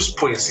have news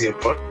points here,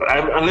 but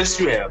unless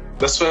you have.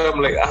 That's why I'm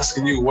like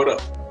asking you, what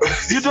up?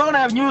 You don't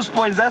have news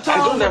points. That's why I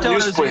don't have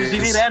news points.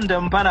 It's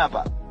random,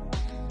 Panapa.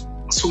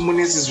 So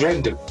Munetsi is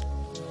random.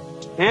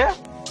 Yeah?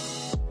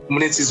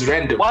 Munetsi is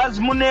random. Was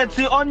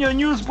Munetsi on your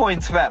news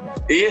points, fam?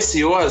 Yes,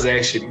 he was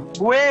actually.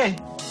 Where?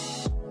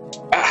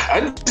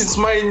 It's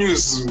my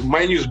news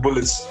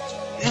bullets.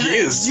 He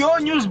is. Your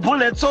news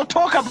bullet, so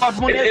talk about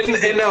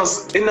Munetsi.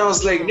 And I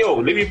was like, yo,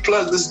 let me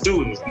plug this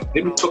dude. Let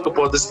me talk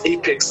about this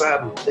Apex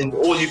album. And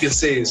all you can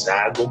say is,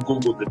 go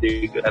Google the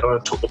nigga. I don't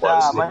want to talk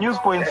about this. My news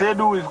point said,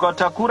 we've got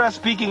Takura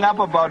speaking up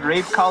about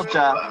rape culture.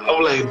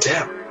 I'm like,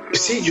 damn. You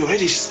see, you're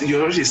already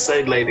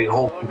sidelining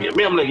home. I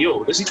mean, I'm like, yo,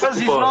 let's talk about... Because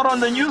he's not on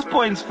the news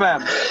points,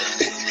 fam.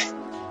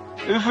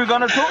 If we're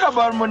going to talk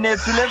about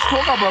Munetsi, let's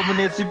talk about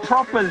Munetsi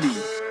properly.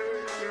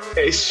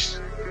 Let's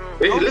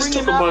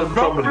talk about him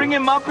properly. Don't bring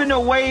him up in a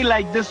way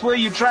like this where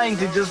you're trying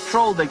to just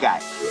troll the guy.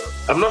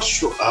 I'm not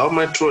sure. How am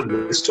I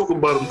trolling? Let's talk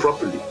about him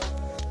properly.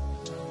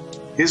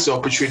 Here's the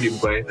opportunity,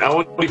 Brian. I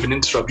won't even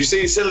interrupt. You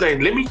say,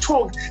 Celatine, let me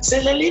talk.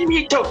 Celatine, let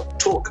me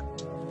talk.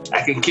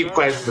 I can keep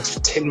quiet for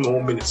 10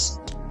 more minutes.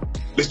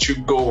 Let you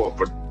go up.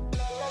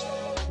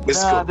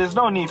 Let's go. There's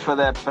no need for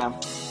that, fam.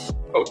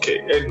 Okay,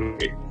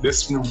 anyway,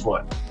 let's move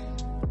on.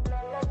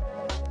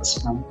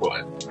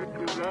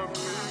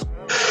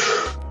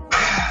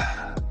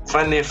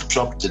 Fanef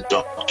dropped the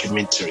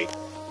documentary.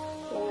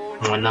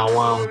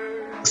 Now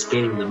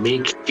explaining the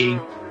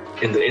making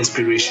and the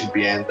inspiration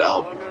behind the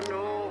album.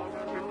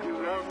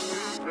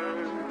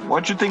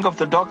 What do you think of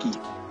the docu?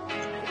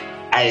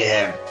 I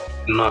have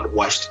not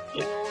watched it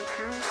yet.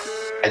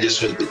 I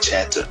just heard the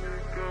chatter.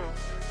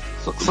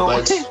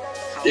 But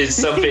it's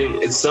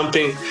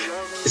something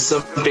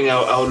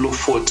I'll look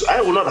forward to. I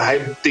will not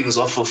hype things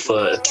off of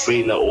a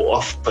trailer or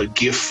off a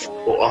GIF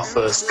or off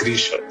a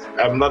screenshot.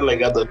 I'm not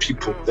like other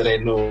people that I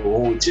know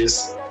who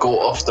just go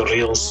off the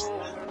rails.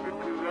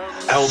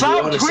 I'll be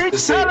honest to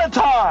say,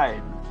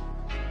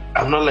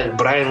 I'm not like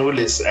Brian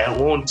Willis. I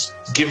won't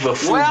give a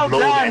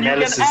full-blown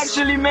analysis. You can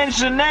actually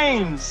mention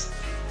names.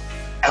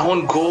 I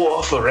won't go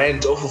off a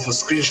rant off of a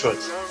screenshot.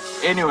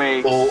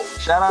 Anyway, or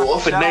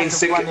off a 9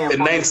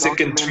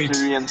 second tweet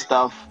and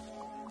stuff.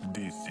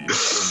 With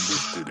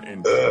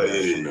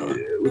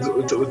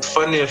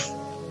Fanef,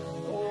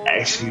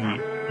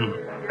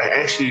 I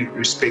actually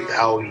respect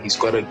how he's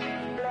got a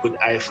good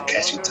eye for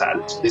catching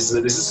talent. This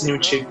is a new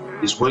chick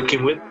he's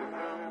working with.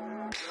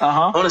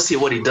 I want to see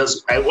what he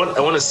does. I want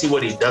to see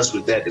what he does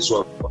with that as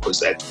well,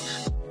 because at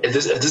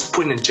this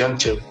point in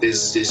juncture,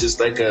 there's just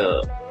like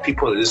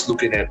people are just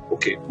looking at,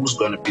 okay, who's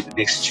gonna be the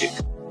next chick?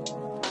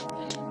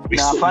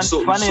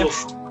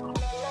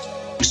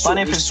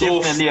 Funny if it's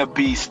definitely a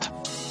beast.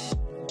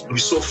 We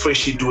saw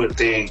Freshie do a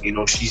thing. You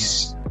know,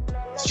 she's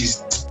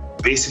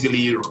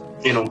basically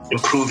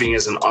improving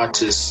as an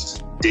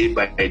artist day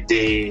by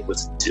day with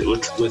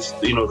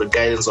the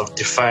guidance of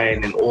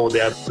Define and all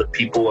the other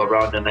people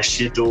around and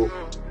Nashido.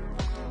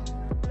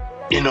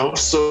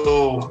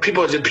 So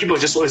people are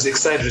just always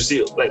excited to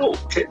see, like, oh,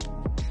 okay,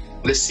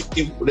 let's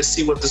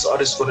see what this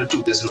artist is gonna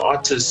do. There's an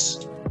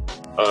artist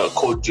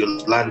called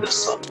Yolanda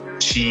Sun.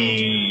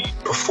 She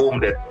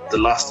performed at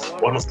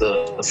one of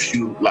the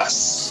few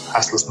last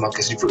Hustlers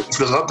markets. It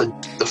was not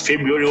the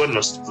February one, it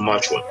was the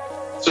March one.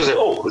 So I was like,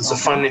 oh, it's a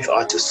fun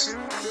artist.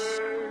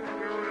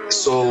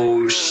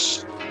 So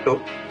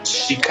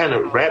she kind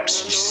of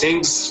raps, she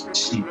sings,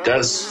 she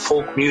does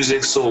folk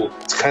music. So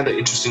it's kind of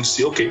interesting to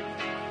see, okay,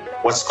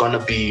 what's gonna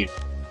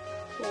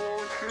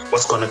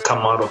come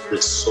out of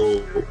this.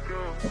 So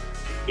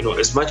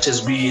as much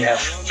as we have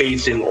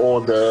faith in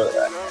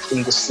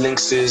in the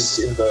slinkses,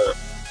 in the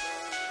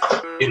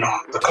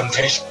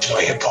conventional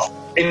hip hop,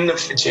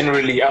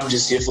 generally I'm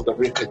just here for the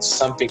records,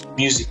 something,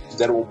 music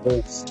that will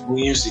move,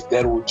 music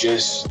that will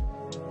just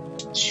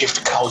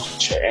shift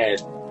culture and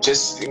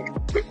just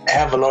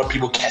have a lot of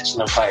people catching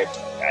the vibe.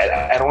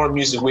 I don't want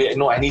music where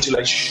I need to,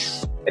 like,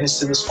 shh, I need to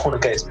sit in this corner,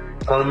 guys. I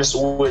don't want to miss a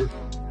word.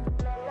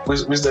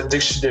 Where's the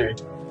dictionary?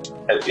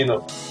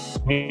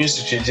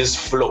 Music should just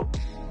flow.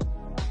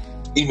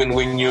 Even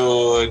when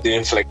you're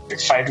there for like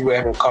 5 people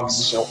having a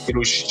conversation,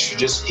 it should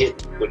just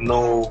hit with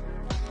no.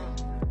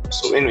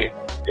 So anyway,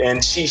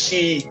 and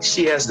she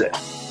has that,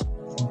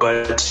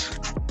 but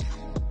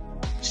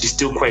she's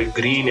still quite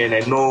green. And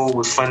I know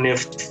with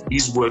Fanef,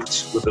 he's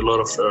worked with a lot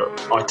of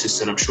artists,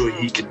 and I'm sure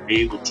he can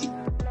be able to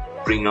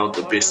bring out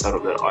the best out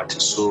of that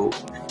artist. So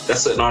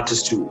that's an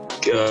artist to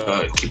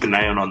keep an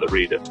eye on the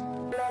radar.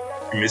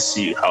 Let me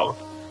see how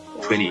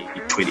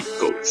 2020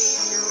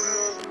 goes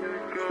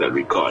in that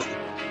regard.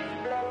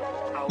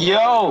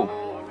 Yo,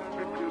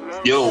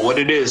 what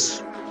it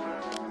is?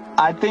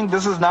 I think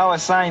this is now a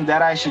sign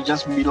that I should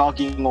just be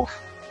logging off.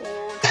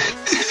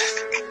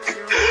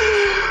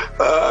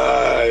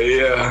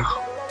 Yeah.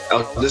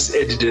 I'll just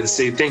edit it and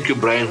say thank you,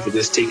 Brian, for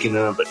just taking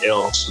another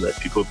L, so that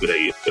people be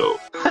like, yo,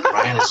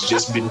 Brian has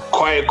just been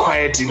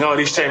quieting out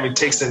each time he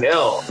takes an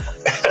L.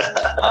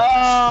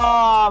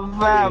 Oh,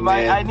 man. Hey,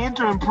 man. I need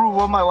to improve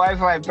on my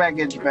Wi-Fi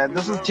package, man.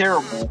 This is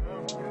terrible.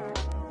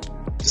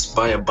 Just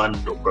buy a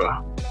bundle,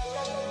 bro.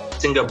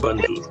 Think a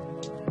bundle.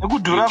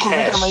 Your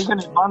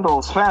cash.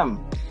 Bundles, fam.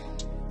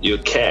 Your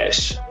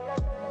cash.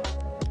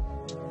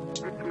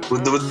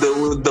 With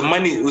the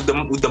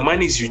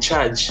monies you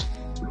charge.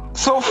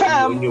 So,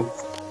 fam,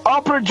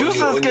 our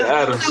producers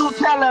can still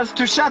tell us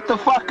to shut the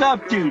fuck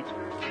up, dude.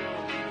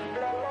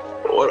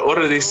 What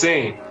are they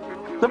saying?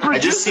 The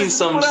producers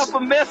put up a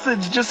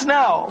message just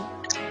now.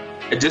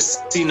 I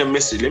just seen a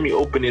message. Let me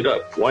open it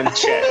up. One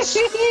chat.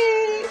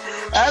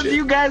 As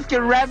you guys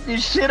can wrap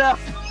this shit up.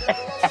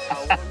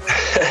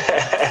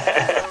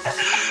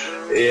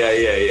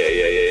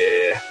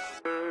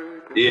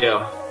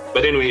 Yeah.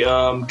 But anyway,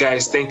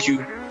 guys, thank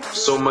you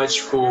so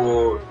much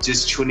for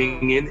just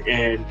tuning in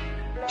and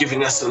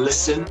giving us a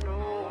listen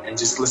and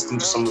just listening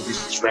to some of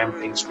these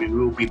ramblings. We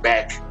will be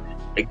back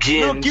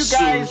again. Look, you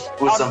guys,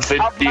 with some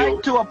video. I'd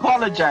like to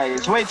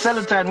apologize. Wait,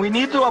 Celatine, we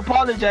need to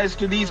apologize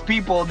to these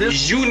people.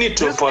 You need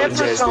to apologize.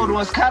 This episode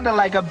was kind of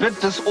like a bit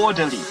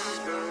disorderly.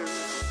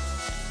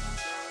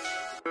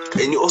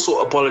 And you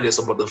also apologize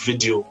about the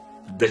video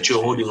that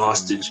you're holding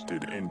hostage.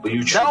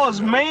 That was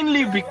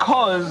mainly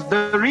because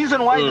the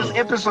reason why this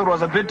episode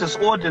was a bit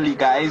disorderly,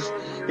 guys,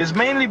 is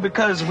mainly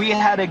because we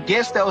had a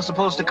guest that was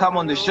supposed to come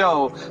on the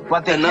show,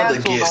 but they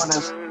canceled on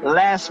us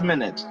last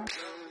minute.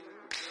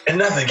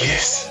 Another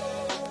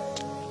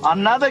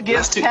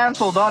guest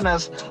canceled on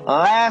us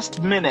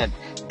last minute.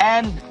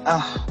 And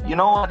you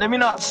know what? Let me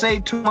not say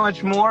too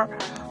much more,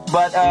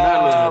 but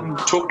no.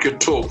 Talk your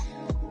talk.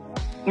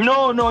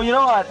 No, you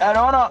know what? I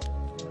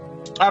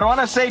don't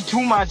wanna say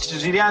too much.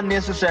 It's really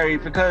unnecessary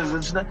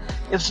because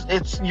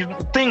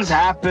things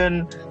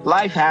happen,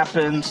 life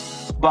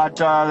happens. But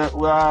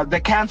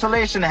the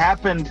cancellation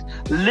happened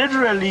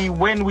literally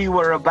when we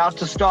were about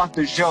to start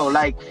the show,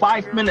 like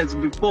 5 minutes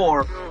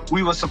before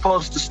we were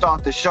supposed to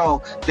start the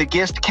show. The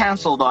guest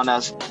canceled on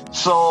us,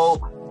 so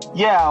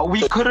yeah,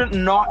 we couldn't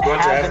not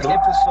have an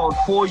episode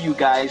for you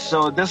guys.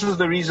 So this is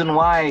the reason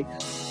why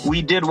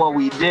we did what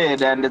we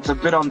did, and it's a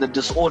bit on the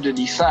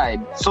disorderly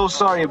side. So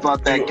sorry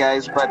about that,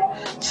 guys. But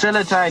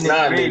Celatine is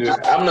great.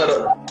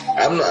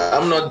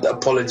 I'm not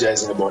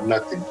apologizing about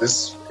nothing.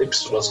 This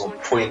episode was on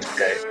point,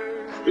 guy.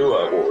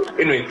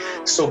 Anyway,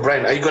 so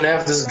Brian, are you gonna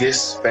have this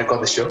guest back on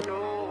the show?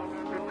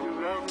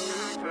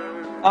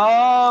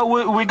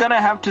 We're gonna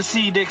have to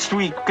see next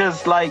week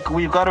because, like,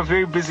 we've got a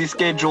very busy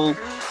schedule.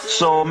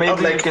 So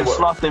maybe we can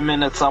slot them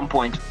in at some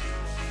point.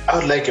 I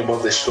would like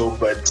about the show,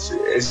 but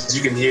as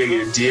you can hear,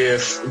 your dear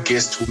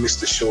guest who missed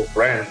the show,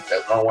 Brian,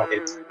 does not want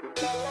it.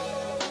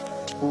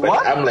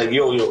 But I'm like,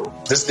 yo,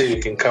 this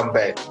nigga can come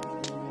back.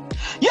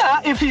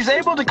 Yeah, if he's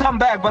able to come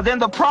back, but then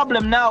the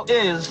problem now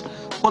is,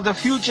 for the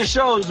future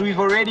shows, we've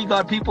already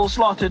got people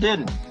slotted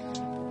in.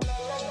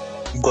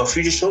 You got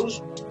future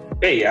shows?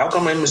 Hey, how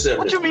come I missed that?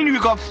 What do you mean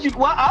you got?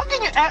 Well, how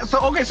can you ask?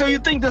 So you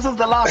think this is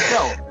the last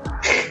show?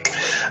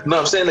 No,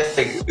 I'm saying like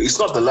it's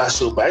not the last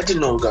show, but I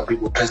didn't know we got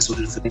people penciled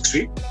in for next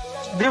week.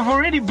 They've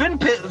already been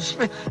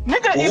nigga.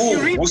 If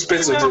you read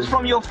emails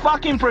from your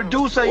fucking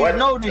producer, you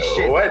know this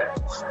shit. What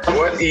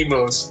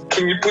emails?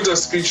 Can you put a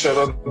screenshot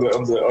on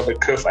the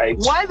curve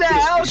IG? Why the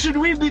hell should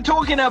we be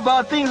talking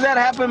about things that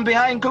happen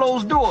behind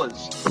closed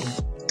doors?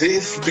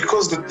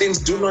 Because the things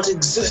do not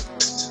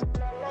exist.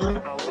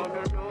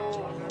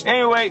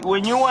 Anyway,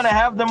 when you want to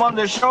have them on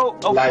the show,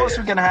 of course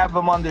we can have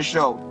them on the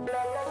show.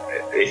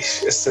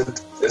 It's a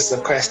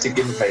sarcastic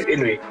invite.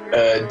 Anyway,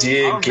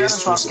 dear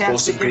guest was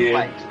supposed to be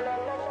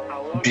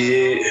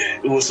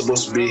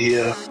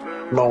here.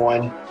 No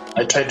one.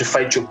 I tried to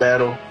fight your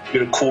battle.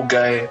 You're a cool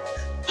guy.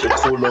 You're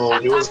cool.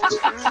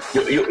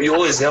 You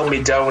always held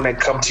me down when I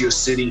come to your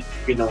city.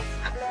 You know.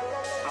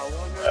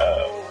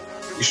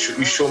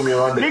 You show me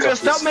around the nigga,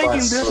 stop making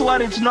this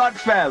one. It's not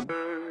fam.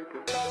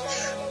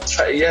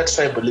 Try,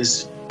 but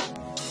listen.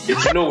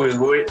 If you know we're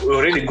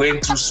already going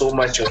through so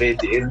much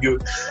already, and you're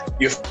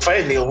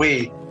finding a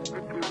way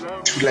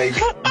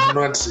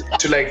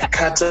to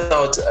cut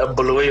out a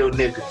Bulawayo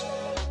nigga.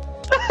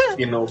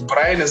 You know,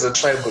 Brian is a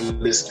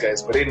tribalist,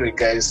 guys. But anyway,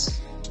 guys,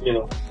 you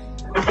know,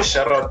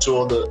 shout out to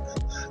all the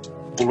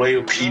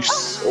Bulawayo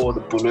peeps, all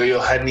the Bulawayo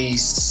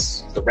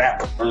honeys, the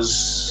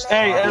rappers.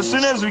 Hey, as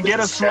soon as we get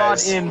a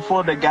slot in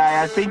for the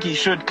guy, I think he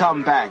should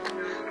come back.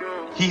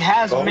 He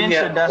has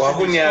mentioned us.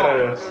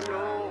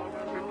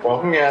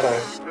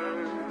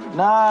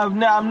 Nah,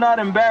 I'm not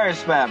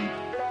embarrassed, fam.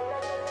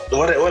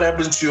 What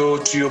happened to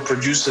your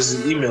producers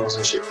and emails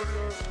and shit?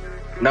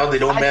 Now they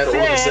don't matter.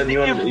 All of a sudden,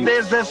 if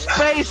there's a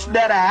space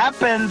that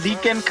happens, he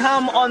can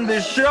come on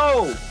the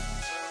show.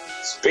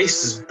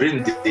 Space has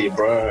been there,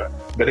 bro.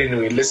 But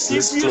anyway, let's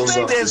close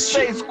off there's this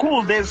space, shit.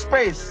 Cool, there's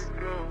space.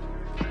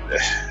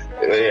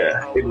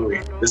 Yeah.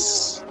 Anyway,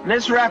 let's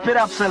wrap it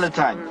up,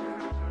 Celatine.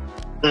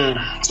 So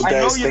guys, I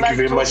know you thank like you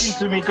very much.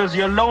 talking to me because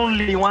you're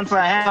lonely once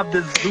I have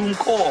this Zoom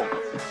call.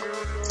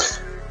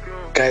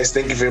 Guys,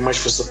 thank you very much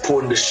for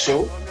supporting the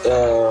show.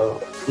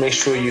 Make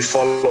sure you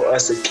follow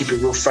us at Keep It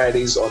Real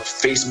Fridays on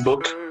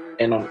Facebook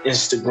and on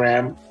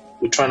Instagram.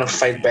 We're trying to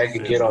fight back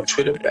and get our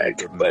Twitter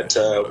back, but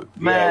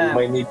we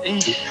might need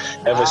to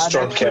have a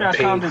strong that Twitter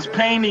campaign. account is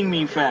paining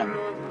me, fam.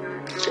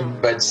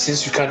 But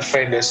since you can't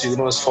find us, you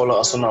can always follow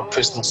us on our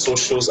personal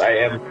socials. I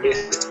am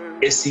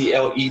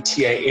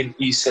Seletine,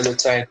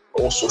 Celatine,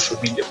 all social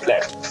media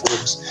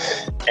platforms,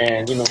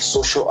 and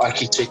Social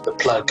Architect, the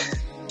plug.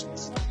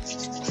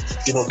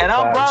 And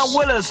I'm Brian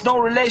Willis, no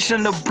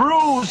relation to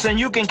Bruce, and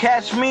you can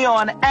catch me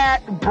on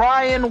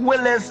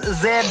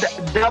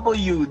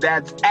 @BrianWillisZW.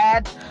 That's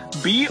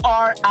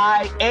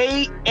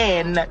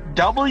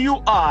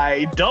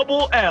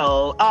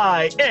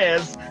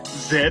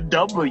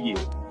 @BrianWillisZW.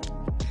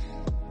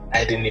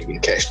 I didn't even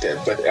catch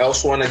that, but I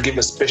also want to give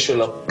a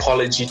special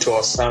apology to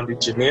our sound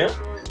engineer.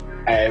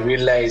 I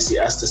realized he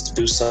asked us to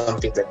do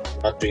something that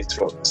we're not doing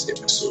throughout this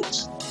episode.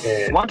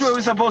 And what were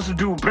we supposed to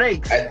do?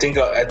 Breaks? I think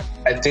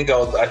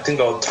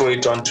I'll throw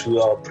it on to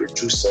our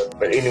producer.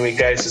 But anyway,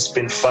 guys, it's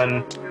been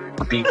fun.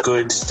 Be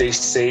good. Stay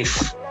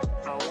safe.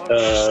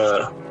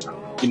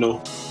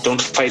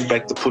 Don't fight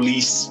back the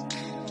police.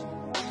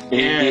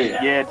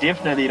 Yeah,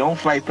 definitely. Don't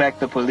fight back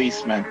the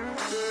police, man.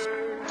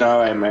 All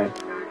right, man.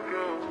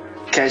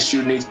 Catch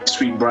you next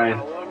week,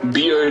 Brian.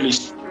 Be early,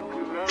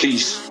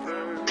 please.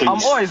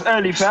 I'm always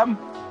early, fam.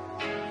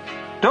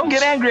 Don't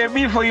get angry at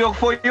me for your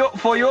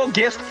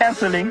guest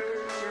canceling.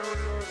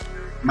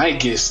 My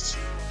guest.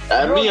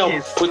 I'll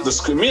put the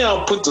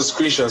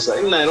screenshots.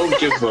 I don't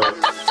give a.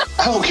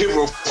 I don't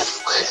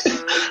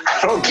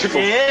give a.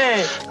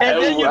 Yeah,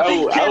 and then you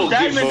think Ken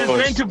Diamond is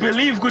going to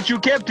believe because you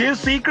kept his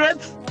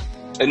secrets?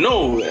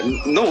 No.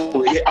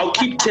 I'll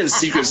keep 10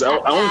 secrets. I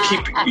won't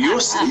keep your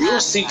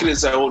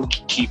secrets. I won't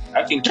keep.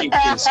 I can keep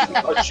 10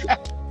 secrets. Not you.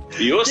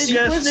 Your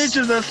secrets. A snitch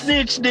is a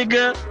snitch,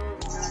 nigga.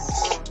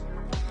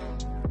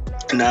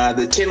 Nah,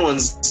 the 10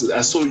 ones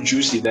are so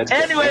juicy that.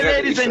 Anyway,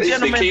 ladies and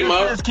gentlemen,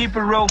 this is Keep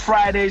It Real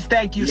Fridays.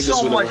 Thank you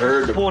so much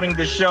for supporting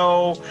the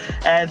show.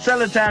 And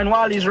Celatine,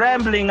 while he's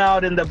rambling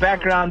out in the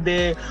background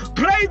there,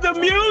 play the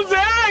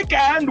music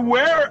and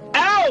we're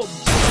out.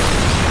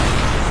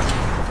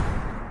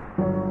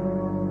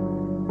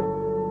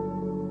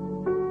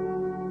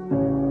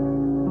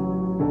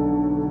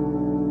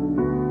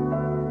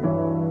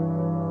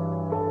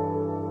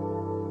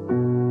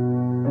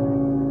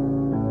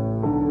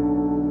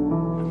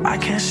 I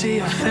can't see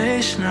your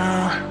face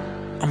now.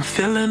 I'm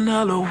feeling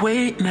all the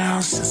weight now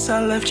since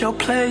I left your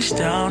place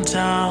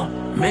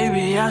downtown.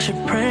 Maybe I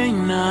should pray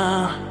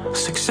now.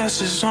 Success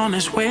is on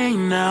its way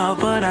now,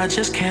 but I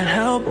just can't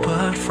help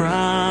but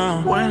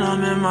frown when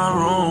I'm in my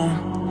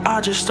room. I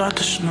just start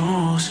to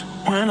snooze.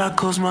 When I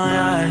close my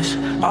eyes,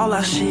 all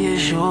I see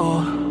is you.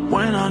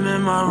 When I'm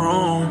in my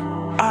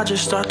room, I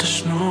just start to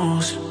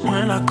snooze.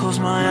 When I close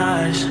my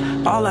eyes,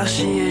 all I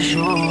see is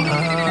you.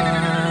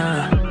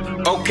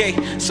 Okay,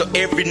 so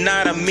every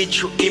night I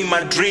meet you in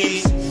my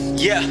dreams.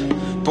 Yeah,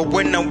 but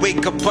when I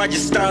wake up I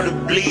just start to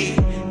bleed.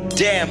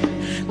 Damn,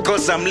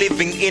 cause I'm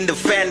living in the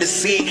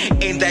fantasy.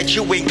 Ain't that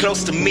you ain't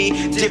close to me.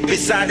 Deep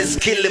inside is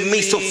killing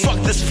me. So fuck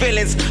these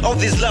feelings, all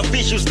these love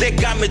issues, they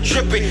got me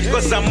tripping.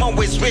 Cause I'm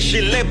always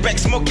wishing, laid back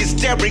smoking,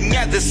 staring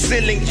at the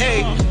ceiling.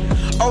 Hey,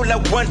 all I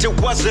wanted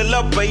was a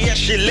love, but yeah,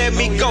 she let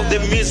me go. The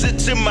music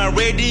to my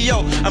radio,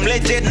 I'm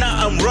legend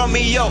now, I'm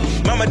Romeo.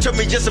 Mama told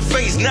me just a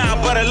phase now,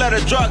 but a lot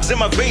of drugs in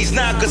my veins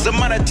now. Cause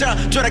I'm out of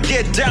town, trying to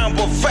get down,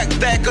 but fuck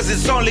that, cause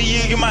it's only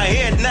you in my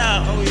head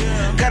now.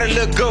 Gotta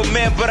look good,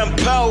 man, but I'm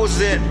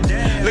posing.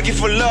 Looking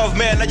for love,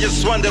 man, I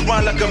just wander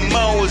around like a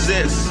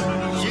Moses.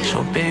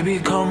 So baby,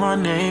 call my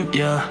name,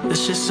 yeah.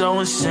 This is so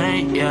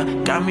insane, yeah.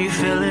 Got me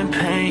feeling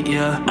pain,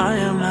 yeah. I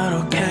am not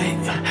okay,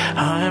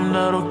 I am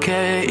not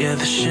okay, yeah.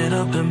 The shit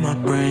up in my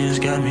brain's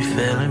got me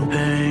feeling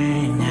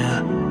pain,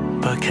 yeah.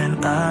 But can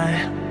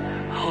I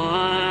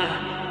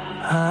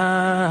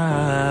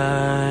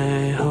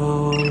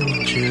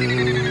hold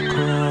you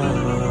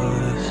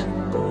close?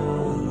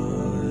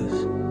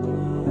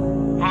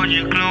 Hold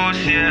you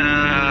close, yeah.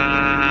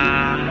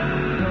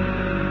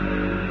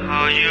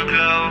 Hold you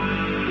close.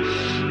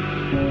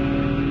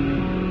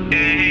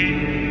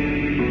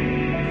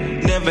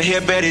 Never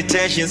had bad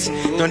intentions,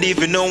 don't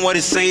even know what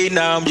to say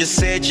now. I'm just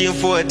searching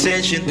for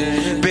attention.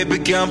 Baby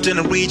girl, I'm trying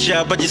to reach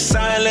out, but your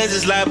silence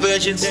is like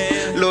virgins.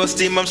 Lost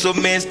steam, I'm so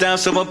messed down,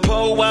 so I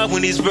pour out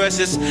when these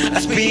verses. I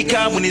speak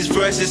out when these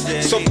verses.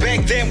 So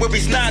back then where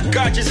we not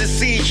God just to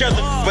see each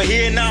other, but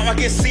here now I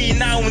can see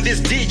now in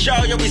this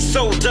DJ, yo, we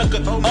so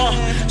ducker.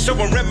 So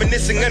I'm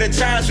reminiscing of the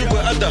times we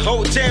were at the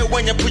hotel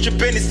when you put your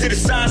pennies to the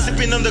side,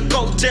 sipping on the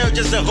cocktail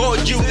just to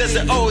hold you. There's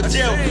an old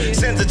jail.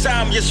 Since the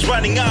time just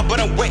running out, but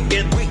I'm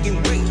waiting.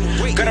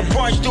 Gotta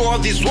punch through all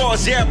these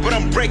walls, yeah, but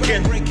I'm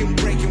breaking.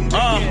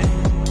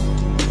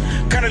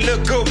 Kinda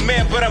look good,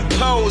 man, but I'm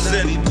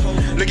posing.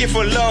 Looking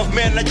for love,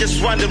 man, I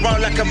just wander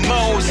around like a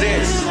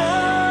Moses.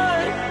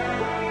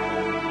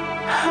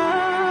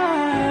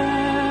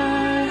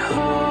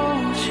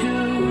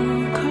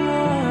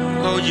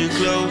 Hold you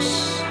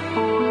close.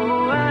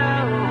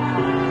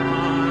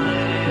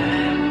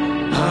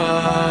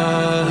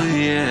 Oh,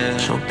 yeah.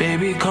 So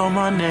baby, call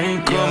my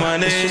name, call my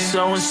name. This is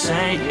so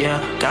insane, yeah.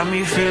 Got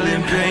me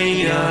feeling pain,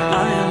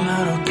 yeah. I am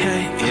not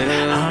okay,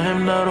 yeah. I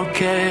am not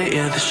okay,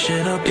 yeah. The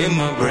shit up in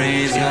my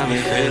brain's got me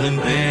feeling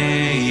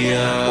pain,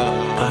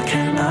 yeah. But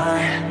can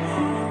I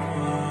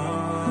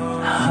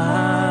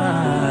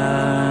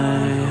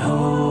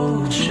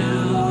hold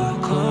you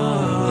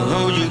close?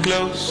 Hold you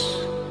close.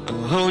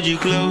 Hold you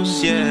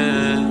close,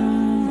 yeah.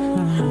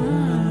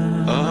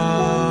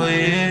 Oh,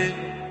 yeah.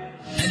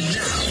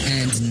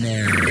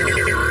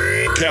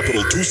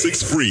 Capital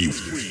 263.